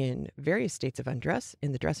are in various states of undress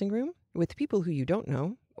in the dressing room with people who you don't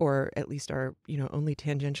know, or at least are, only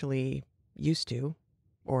tangentially used to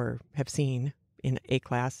or have seen in a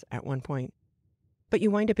class at one point. But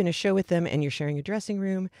you wind up in a show with them and you're sharing a dressing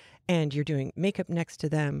room and you're doing makeup next to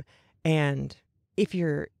them. And if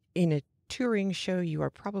you're in a touring show, you are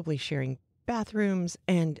probably sharing bathrooms.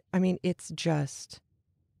 And I mean, it's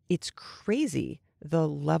crazy the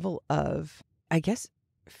level of, I guess,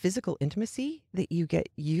 physical intimacy that you get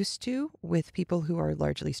used to with people who are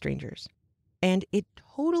largely strangers. And it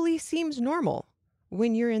totally seems normal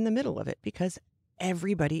when you're in the middle of it because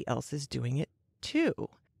everybody else is doing it too.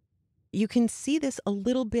 You can see this a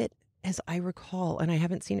little bit, as I recall, and I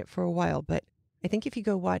haven't seen it for a while, but I think if you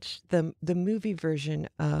go watch the movie version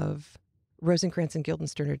of Rosencrantz and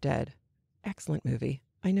Guildenstern Are Dead, excellent movie.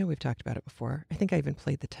 I know we've talked about it before. I think I even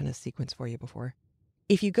played the tennis sequence for you before.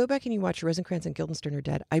 If you go back and you watch Rosencrantz and Guildenstern Are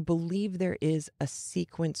Dead, I believe there is a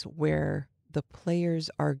sequence where the players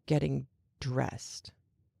are getting dressed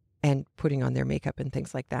and putting on their makeup and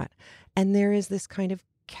things like that. And there is this kind of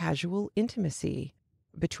casual intimacy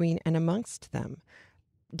between and amongst them.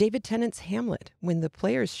 David Tennant's Hamlet, when the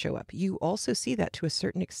players show up, you also see that to a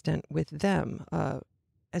certain extent with them.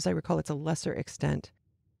 As I recall, it's a lesser extent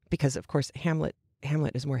because, of course, Hamlet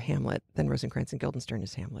is more Hamlet than Rosencrantz and Guildenstern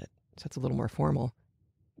is Hamlet. So it's a little more formal.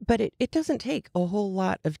 But it doesn't take a whole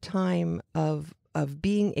lot of time of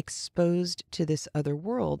being exposed to this other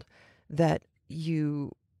world that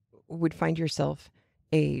you would find yourself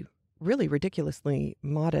a really ridiculously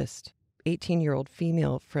modest 18-year-old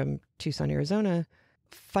female from Tucson, Arizona,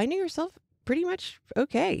 finding herself pretty much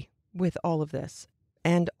okay with all of this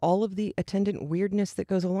and all of the attendant weirdness that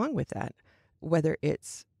goes along with that. Whether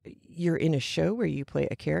it's you're in a show where you play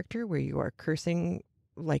a character where you are cursing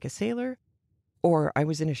like a sailor, or I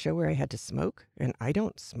was in a show where I had to smoke, and I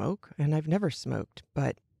don't smoke, and I've never smoked,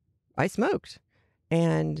 but I smoked.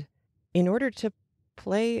 And in order to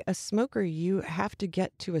play a smoker, you have to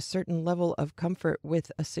get to a certain level of comfort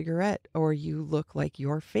with a cigarette, or you look like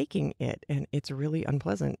you're faking it. And it's really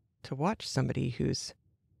unpleasant to watch somebody who's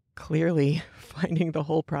clearly finding the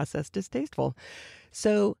whole process distasteful.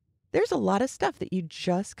 So there's a lot of stuff that you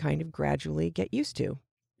just kind of gradually get used to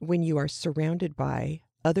when you are surrounded by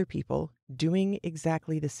other people doing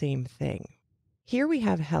exactly the same thing. Here we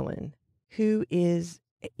have Helen, who is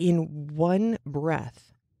in one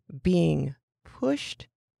breath being pushed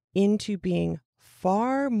into being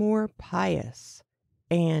far more pious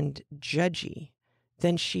and judgy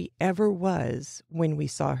than she ever was when we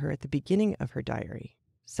saw her at the beginning of her diary.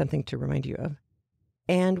 Something to remind you of.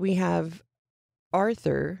 And we have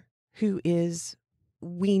Arthur, who is,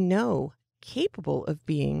 we know, capable of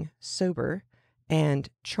being sober and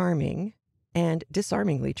charming and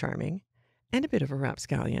disarmingly charming and a bit of a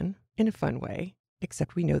rapscallion in a fun way,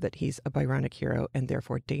 except we know that he's a Byronic hero and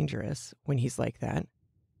therefore dangerous when he's like that.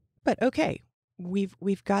 But okay,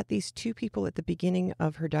 we've got these two people at the beginning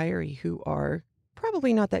of her diary who are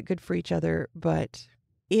probably not that good for each other, but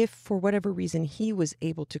if for whatever reason he was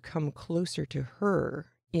able to come closer to her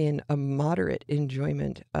in a moderate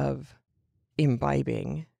enjoyment of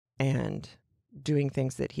imbibing and doing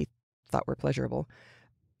things that he thought were pleasurable,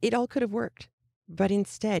 it all could have worked. But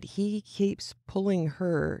instead, he keeps pulling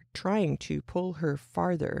her, trying to pull her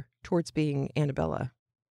farther towards being Annabella.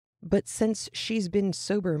 But since she's been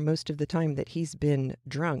sober most of the time that he's been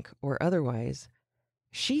drunk or otherwise,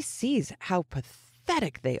 she sees how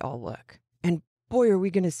pathetic they all look. And boy, are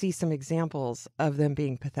we going to see some examples of them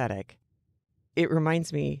being pathetic. It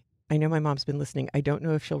reminds me, I know my mom's been listening. I don't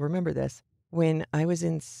know if she'll remember this. When I was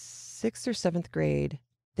in 6th or 7th grade,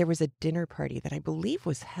 there was a dinner party that I believe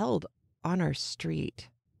was held on our street.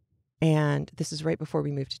 And this is right before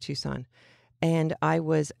we moved to Tucson. And I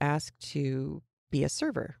was asked to be a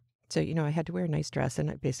server. So, I had to wear a nice dress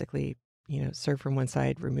and I basically, serve from one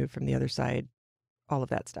side, remove from the other side, all of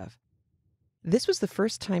that stuff. This was the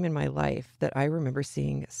first time in my life that I remember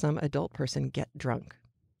seeing some adult person get drunk.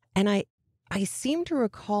 And I seem to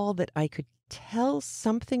recall that I could tell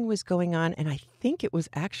something was going on, and I think it was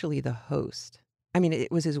actually the host. I mean,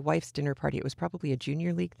 it was his wife's dinner party. It was probably a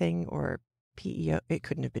junior league thing or PEO. It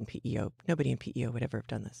couldn't have been PEO. Nobody in PEO would ever have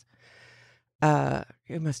done this.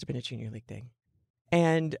 It must have been a junior league thing.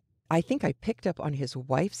 And I think I picked up on his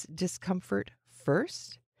wife's discomfort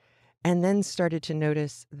first and then started to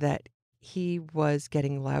notice that he was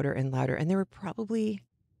getting louder and louder. And there were probably,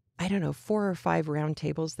 4 or 5 round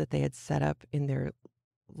tables that they had set up in their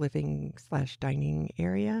living/dining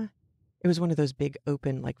area. It was one of those big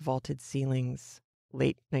open, like vaulted ceilings,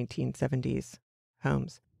 late 1970s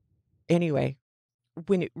homes. Anyway,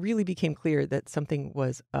 when it really became clear that something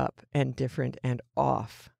was up and different and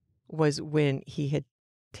off was when he had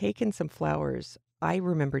taken some flowers. I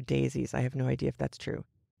remember daisies. I have no idea if that's true.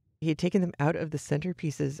 He had taken them out of the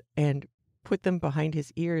centerpieces and put them behind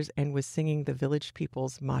his ears and was singing the Village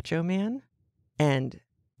People's Macho Man. And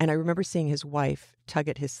I remember seeing his wife tug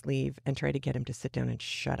at his sleeve and try to get him to sit down and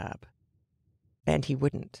shut up. And he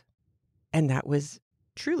wouldn't. And that was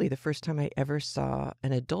truly the first time I ever saw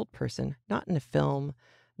an adult person, not in a film,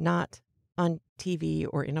 not on TV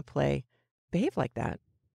or in a play, behave like that.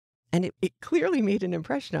 And it clearly made an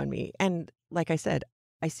impression on me. And like I said,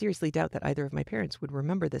 I seriously doubt that either of my parents would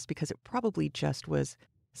remember this because it probably just was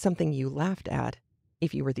something you laughed at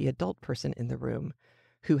if you were the adult person in the room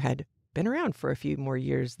who had been around for a few more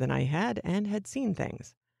years than I had and had seen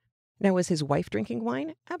things. Now, was his wife drinking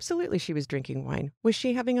wine? Absolutely, she was drinking wine. Was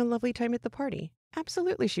she having a lovely time at the party?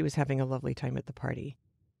 Absolutely, she was having a lovely time at the party.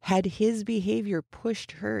 Had his behavior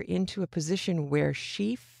pushed her into a position where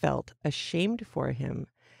she felt ashamed for him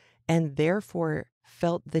and therefore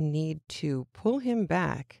felt the need to pull him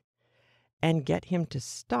back and get him to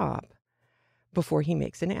stop before he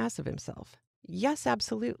makes an ass of himself? Yes,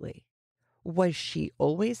 absolutely. Was she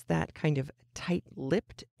always that kind of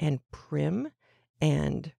tight-lipped and prim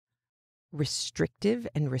and restrictive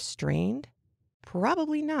and restrained?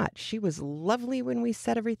 Probably not. She was lovely when we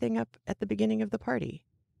set everything up at the beginning of the party.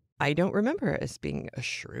 I don't remember her as being a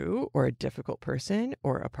shrew or a difficult person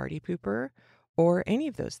or a party pooper or any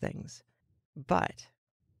of those things. But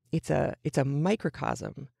it's a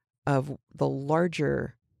microcosm of the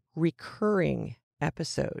larger recurring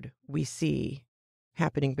episode we see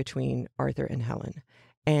happening between Arthur and Helen.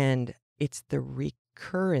 And it's the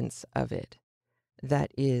recurrence of it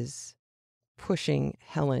that is pushing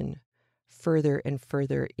Helen further and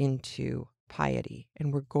further into piety.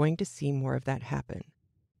 And we're going to see more of that happen.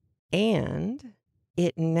 And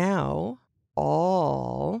it now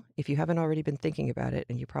all, if you haven't already been thinking about it,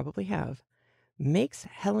 and you probably have, makes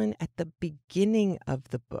Helen at the beginning of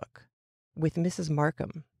the book with Mrs.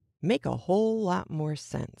 Markham make a whole lot more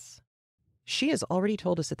sense. She has already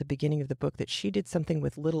told us at the beginning of the book that she did something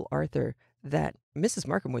with little Arthur that Mrs.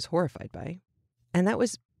 Markham was horrified by. And that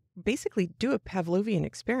was basically do a Pavlovian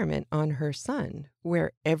experiment on her son,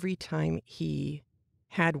 where every time he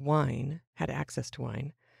had wine, had access to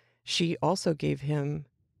wine, she also gave him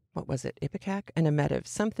what was it, Ipecac, an emetic,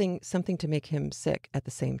 something to make him sick at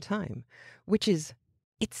the same time, which is,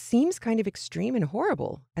 it seems kind of extreme and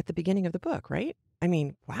horrible at the beginning of the book, right? I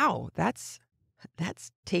mean, wow, that's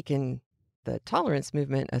taken the tolerance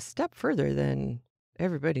movement a step further than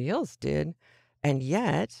everybody else did. And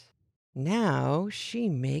yet, now she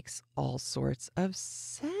makes all sorts of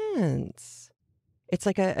sense. It's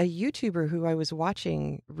like a YouTuber who I was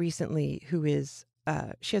watching recently who is,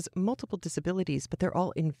 she has multiple disabilities, but they're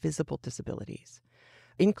all invisible disabilities,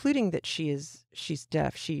 including that she's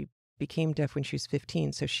deaf. She became deaf when she was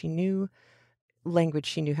 15, so she knew language,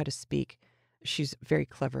 she knew how to speak. She's very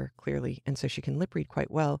clever, clearly, and so she can lip read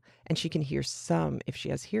quite well, and she can hear some if she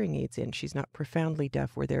has hearing aids in. She's not profoundly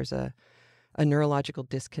deaf where there's a neurological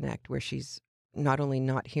disconnect where she's not only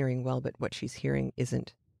not hearing well, but what she's hearing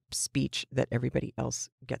isn't speech that everybody else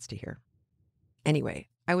gets to hear. Anyway,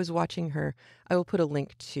 I was watching her. I will put a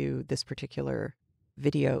link to this particular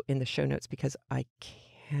video in the show notes because I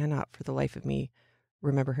cannot for the life of me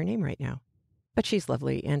remember her name right now. But she's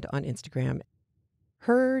lovely, and on Instagram.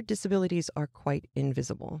 Her disabilities are quite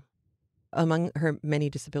invisible. Among her many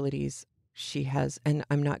disabilities, she has, and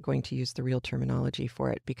I'm not going to use the real terminology for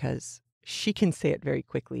it because she can say it very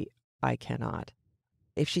quickly. I cannot.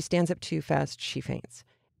 If she stands up too fast, she faints.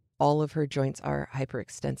 All of her joints are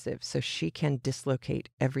hyperextensive, so she can dislocate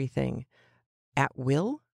everything at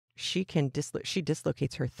will. She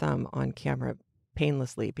dislocates her thumb on camera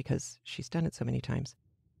painlessly because she's done it so many times.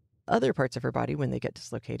 Other parts of her body, when they get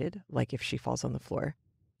dislocated, like if she falls on the floor,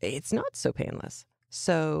 it's not so painless.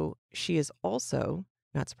 So she is also,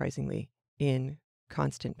 not surprisingly, in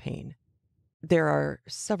constant pain. There are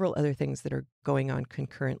several other things that are going on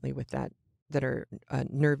concurrently with that are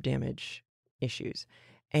nerve damage issues.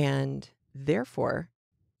 And therefore,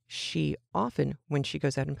 she often, when she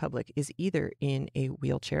goes out in public, is either in a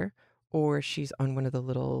wheelchair or she's on one of the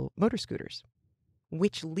little motor scooters,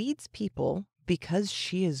 which leads people, because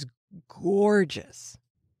she is gorgeous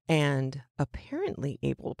and apparently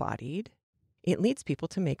able-bodied, it leads people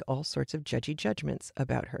to make all sorts of judgy judgments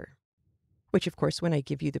about her. Which, of course, when I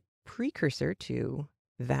give you the precursor to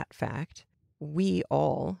that fact, we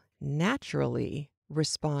all naturally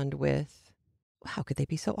respond with, how could they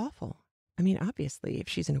be so awful? I mean, obviously, if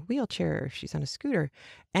she's in a wheelchair or if she's on a scooter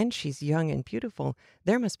and she's young and beautiful,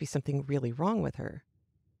 there must be something really wrong with her.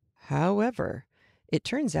 However, it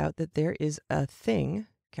turns out that there is a thing,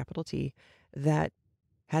 capital T, that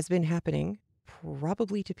has been happening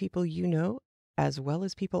probably to people you know as well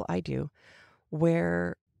as people I do,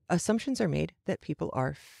 where assumptions are made that people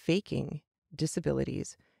are faking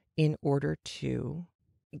disabilities in order to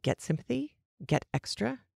get sympathy, get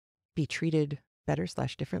extra, be treated better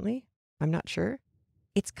 / differently. I'm not sure.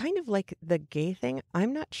 It's kind of like the gay thing.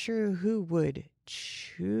 I'm not sure who would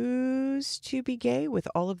choose to be gay with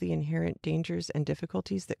all of the inherent dangers and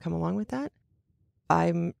difficulties that come along with that.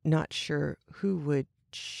 I'm not sure who would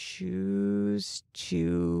choose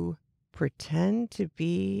to pretend to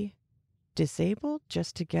be disabled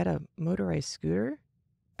just to get a motorized scooter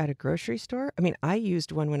at a grocery store. I mean, I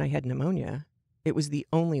used one when I had pneumonia. It was the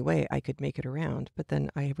only way I could make it around. But then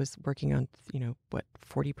I was working on,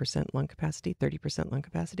 40% lung capacity, 30% lung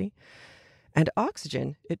capacity. And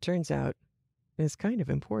oxygen, it turns out, is kind of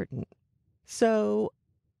important. So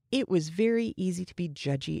it was very easy to be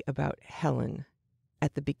judgy about Helen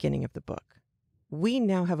at the beginning of the book. We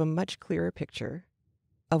now have a much clearer picture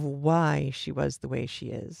of why she was the way she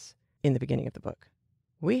is in the beginning of the book.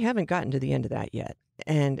 We haven't gotten to the end of that yet,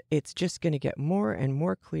 and it's just going to get more and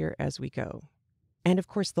more clear as we go. And of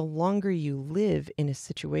course, the longer you live in a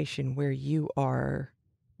situation where you are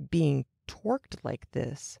being torqued like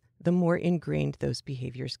this, the more ingrained those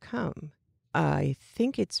behaviors come. I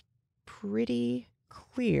think it's pretty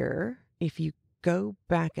clear if you go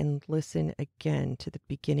back and listen again to the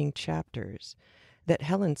beginning chapters that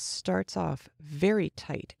Helen starts off very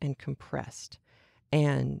tight and compressed,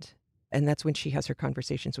 and that's when she has her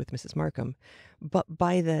conversations with Mrs. Markham. But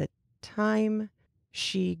by the time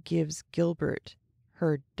she gives Gilbert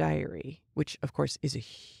her diary, which of course is a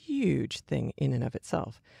huge thing in and of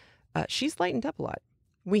itself, she's lightened up a lot.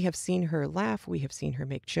 We have seen her laugh. We have seen her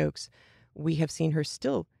make jokes. We have seen her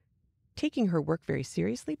still taking her work very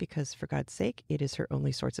seriously because, for God's sake, it is her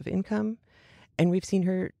only source of income. And we've seen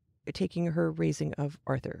her taking her raising of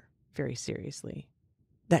Arthur very seriously.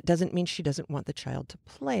 That doesn't mean she doesn't want the child to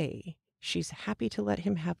play. She's happy to let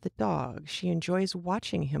him have the dog. She enjoys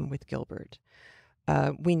watching him with Gilbert.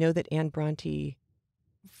 We know that Anne Bronte,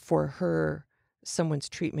 for her, someone's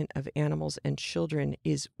treatment of animals and children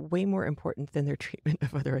is way more important than their treatment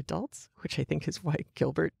of other adults, which I think is why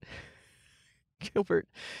Gilbert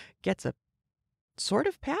gets a sort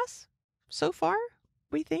of pass so far,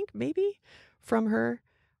 we think, maybe, from her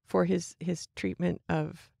for his treatment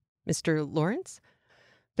of Mr. Lawrence.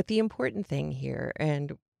 But the important thing here,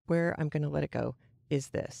 and where I'm going to let it go, is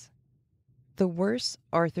this. The worse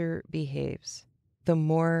Arthur behaves, the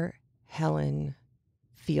more Helen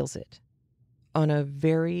feels it on a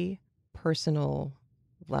very personal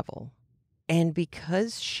level. And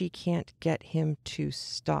because she can't get him to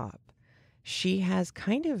stop, she has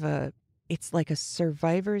kind of it's like a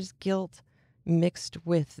survivor's guilt mixed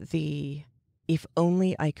with the if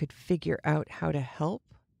only I could figure out how to help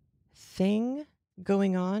thing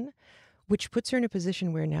going on, which puts her in a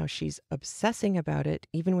position where now she's obsessing about it,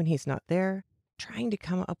 even when he's not there, trying to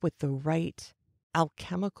come up with the right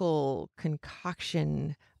alchemical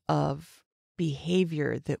concoction of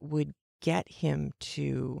behavior that would get him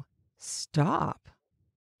to stop.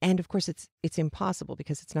 And of course, it's impossible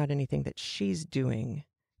because it's not anything that she's doing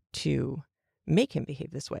to make him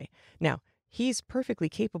behave this way. Now, he's perfectly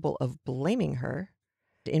capable of blaming her.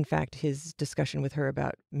 In fact, his discussion with her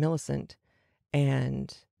about Millicent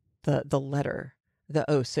and the letter,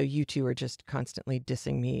 so you two are just constantly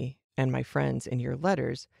dissing me and my friends in your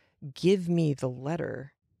letters. Give me the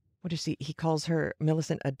letter. What is he calls her,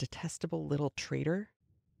 Millicent, a detestable little traitor.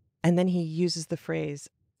 And then he uses the phrase,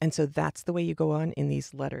 and so that's the way you go on in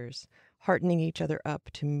these letters, heartening each other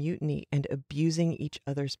up to mutiny and abusing each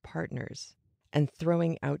other's partners and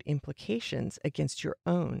throwing out implications against your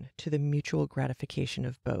own to the mutual gratification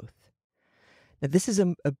of both. Now, this is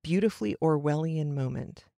a beautifully Orwellian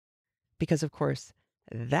moment because, of course,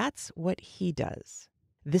 that's what he does.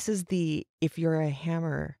 This is the, if you're a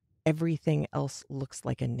hammer, everything else looks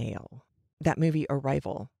like a nail. That movie,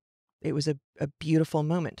 Arrival, it was a beautiful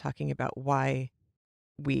moment talking about why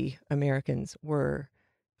we Americans were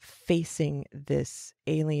facing this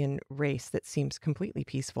alien race that seems completely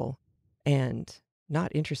peaceful and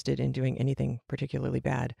not interested in doing anything particularly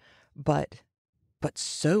bad, but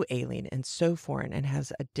so alien and so foreign and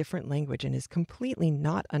has a different language and is completely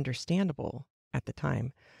not understandable at the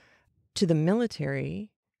time. To the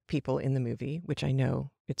military people in the movie, which I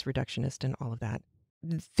know it's reductionist and all of that,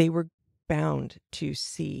 they were bound to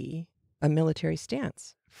see a military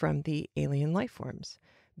stance from the alien life forms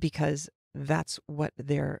because that's what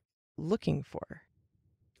they're looking for.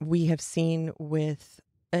 We have seen with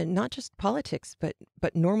not just politics, but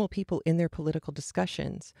normal people in their political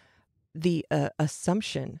discussions, the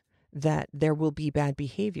assumption that there will be bad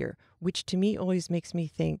behavior, which to me always makes me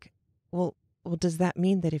think, well, does that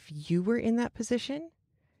mean that if you were in that position,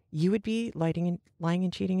 you would be lying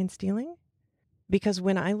and cheating and stealing? Because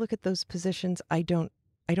when I look at those positions, I don't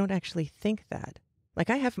actually think that. Like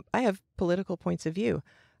I have political points of view.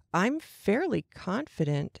 I'm fairly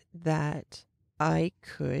confident that I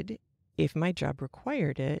could, if my job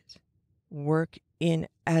required it, work in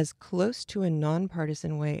as close to a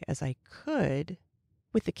nonpartisan way as I could,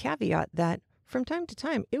 with the caveat that from time to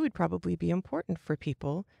time, it would probably be important for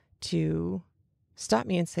people to stop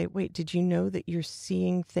me and say, wait, did you know that you're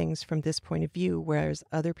seeing things from this point of view, whereas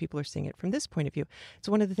other people are seeing it from this point of view? It's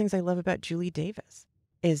one of the things I love about Julie Davis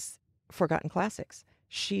is Forgotten Classics.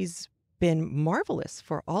 She's been marvelous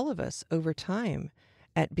for all of us over time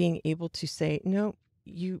at being able to say, no,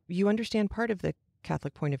 you understand part of the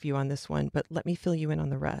Catholic point of view on this one, but let me fill you in on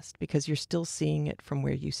the rest because you're still seeing it from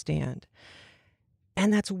where you stand.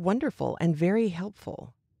 And that's wonderful and very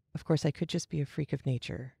helpful. Of course, I could just be a freak of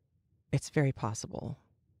nature. It's very possible.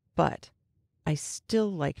 But I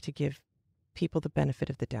still like to give people the benefit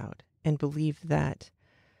of the doubt and believe that,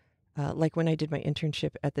 like when I did my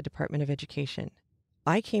internship at the Department of Education,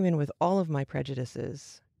 I came in with all of my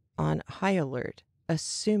prejudices on high alert,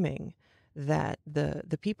 assuming that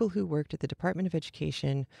the people who worked at the Department of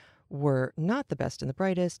Education were not the best and the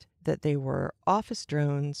brightest, that they were office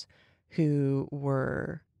drones who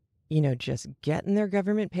were, just getting their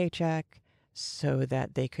government paycheck so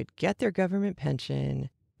that they could get their government pension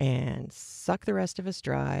and suck the rest of us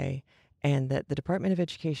dry, and that the Department of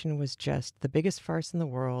Education was just the biggest farce in the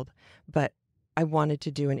world. But I wanted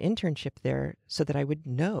to do an internship there so that I would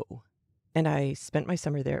know. And I spent my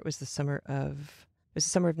summer there. It was the summer of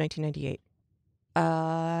 1998.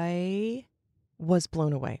 I was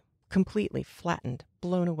blown away, completely flattened,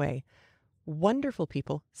 blown away. Wonderful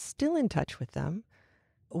people, still in touch with them.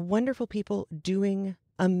 Wonderful people doing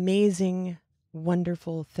amazing,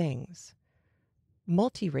 wonderful things.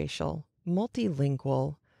 Multiracial,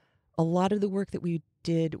 multilingual. A lot of the work that we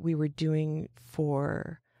did, we were doing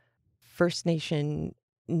for First Nation,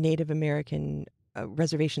 Native American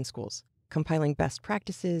reservation schools, compiling best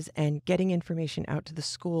practices and getting information out to the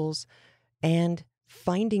schools and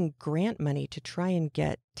finding grant money to try and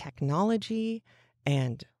get technology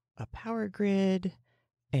and a power grid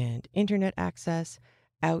and internet access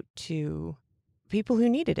out to people who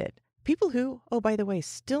needed it. People who, oh, by the way,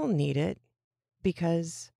 still need it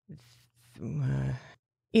because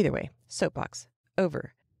either way, soapbox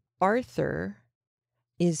over. Arthur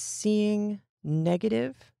is seeing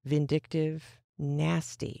negative, vindictive,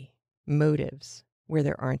 nasty motives where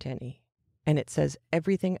there aren't any. And it says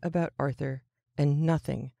everything about Arthur and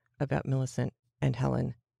nothing about Millicent and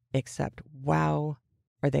Helen, except, wow,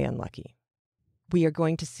 are they unlucky. We are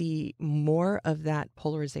going to see more of that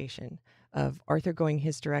polarization of Arthur going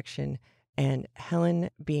his direction and Helen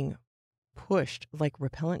being pushed like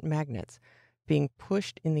repellent magnets, being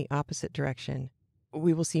pushed in the opposite direction.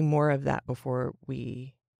 We will see more of that before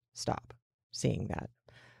we stop seeing that.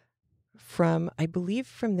 I believe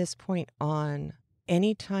from this point on,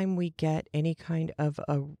 anytime we get any kind of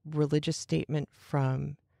a religious statement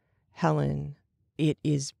from Helen, it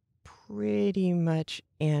is pretty much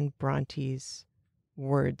Anne Bronte's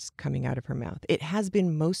words coming out of her mouth. It has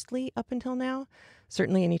been mostly up until now.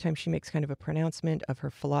 Certainly anytime she makes kind of a pronouncement of her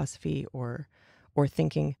philosophy or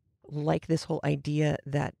thinking, like this whole idea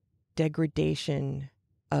that degradation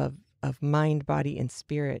of mind, body, and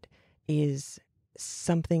spirit is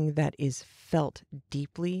something that is felt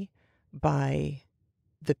deeply by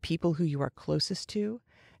the people who you are closest to,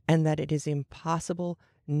 and that it is impossible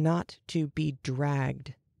not to be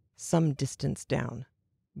dragged some distance down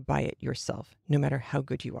by it yourself, no matter how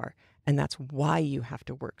good you are. And that's why you have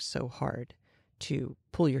to work so hard to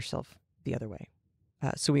pull yourself the other way.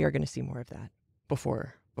 So we are going to see more of that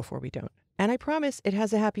before we don't. And I promise it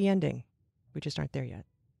has a happy ending. We just aren't there yet.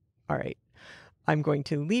 All right. I'm going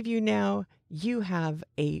to leave you now. You have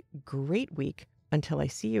a great week until I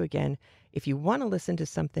see you again. If you want to listen to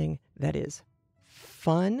something that is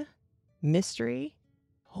fun, mystery,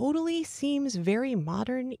 totally seems very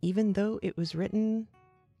modern, even though it was written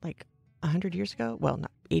like 100 years ago. Well,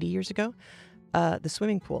 not 80 years ago. The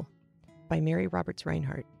Swimming Pool by Mary Roberts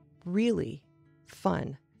Reinhardt. Really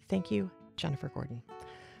fun. Thank you, Jennifer Gordon.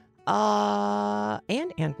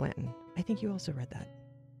 And Anne Blanton. I think you also read that.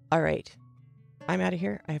 All right. I'm out of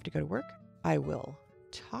here. I have to go to work. I will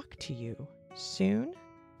talk to you soon.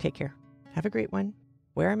 Take care. Have a great one.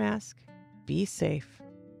 Wear a mask. Be safe.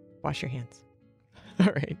 Wash your hands.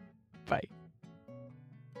 All right. Bye.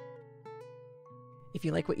 If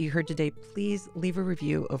you like what you heard today, please leave a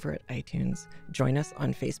review over at iTunes. Join us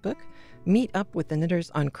on Facebook. Meet up with the knitters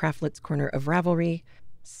on Craftlet's Corner of Ravelry.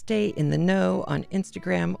 Stay in the know on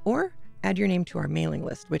Instagram, or add your name to our mailing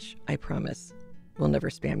list, which I promise will never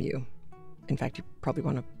spam you. In fact, you probably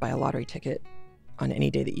want to buy a lottery ticket on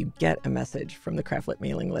any day that you get a message from the Craftlet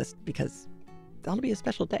mailing list, because that'll be a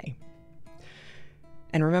special day.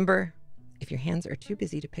 And remember, if your hands are too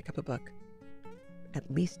busy to pick up a book, at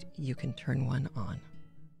least you can turn one on.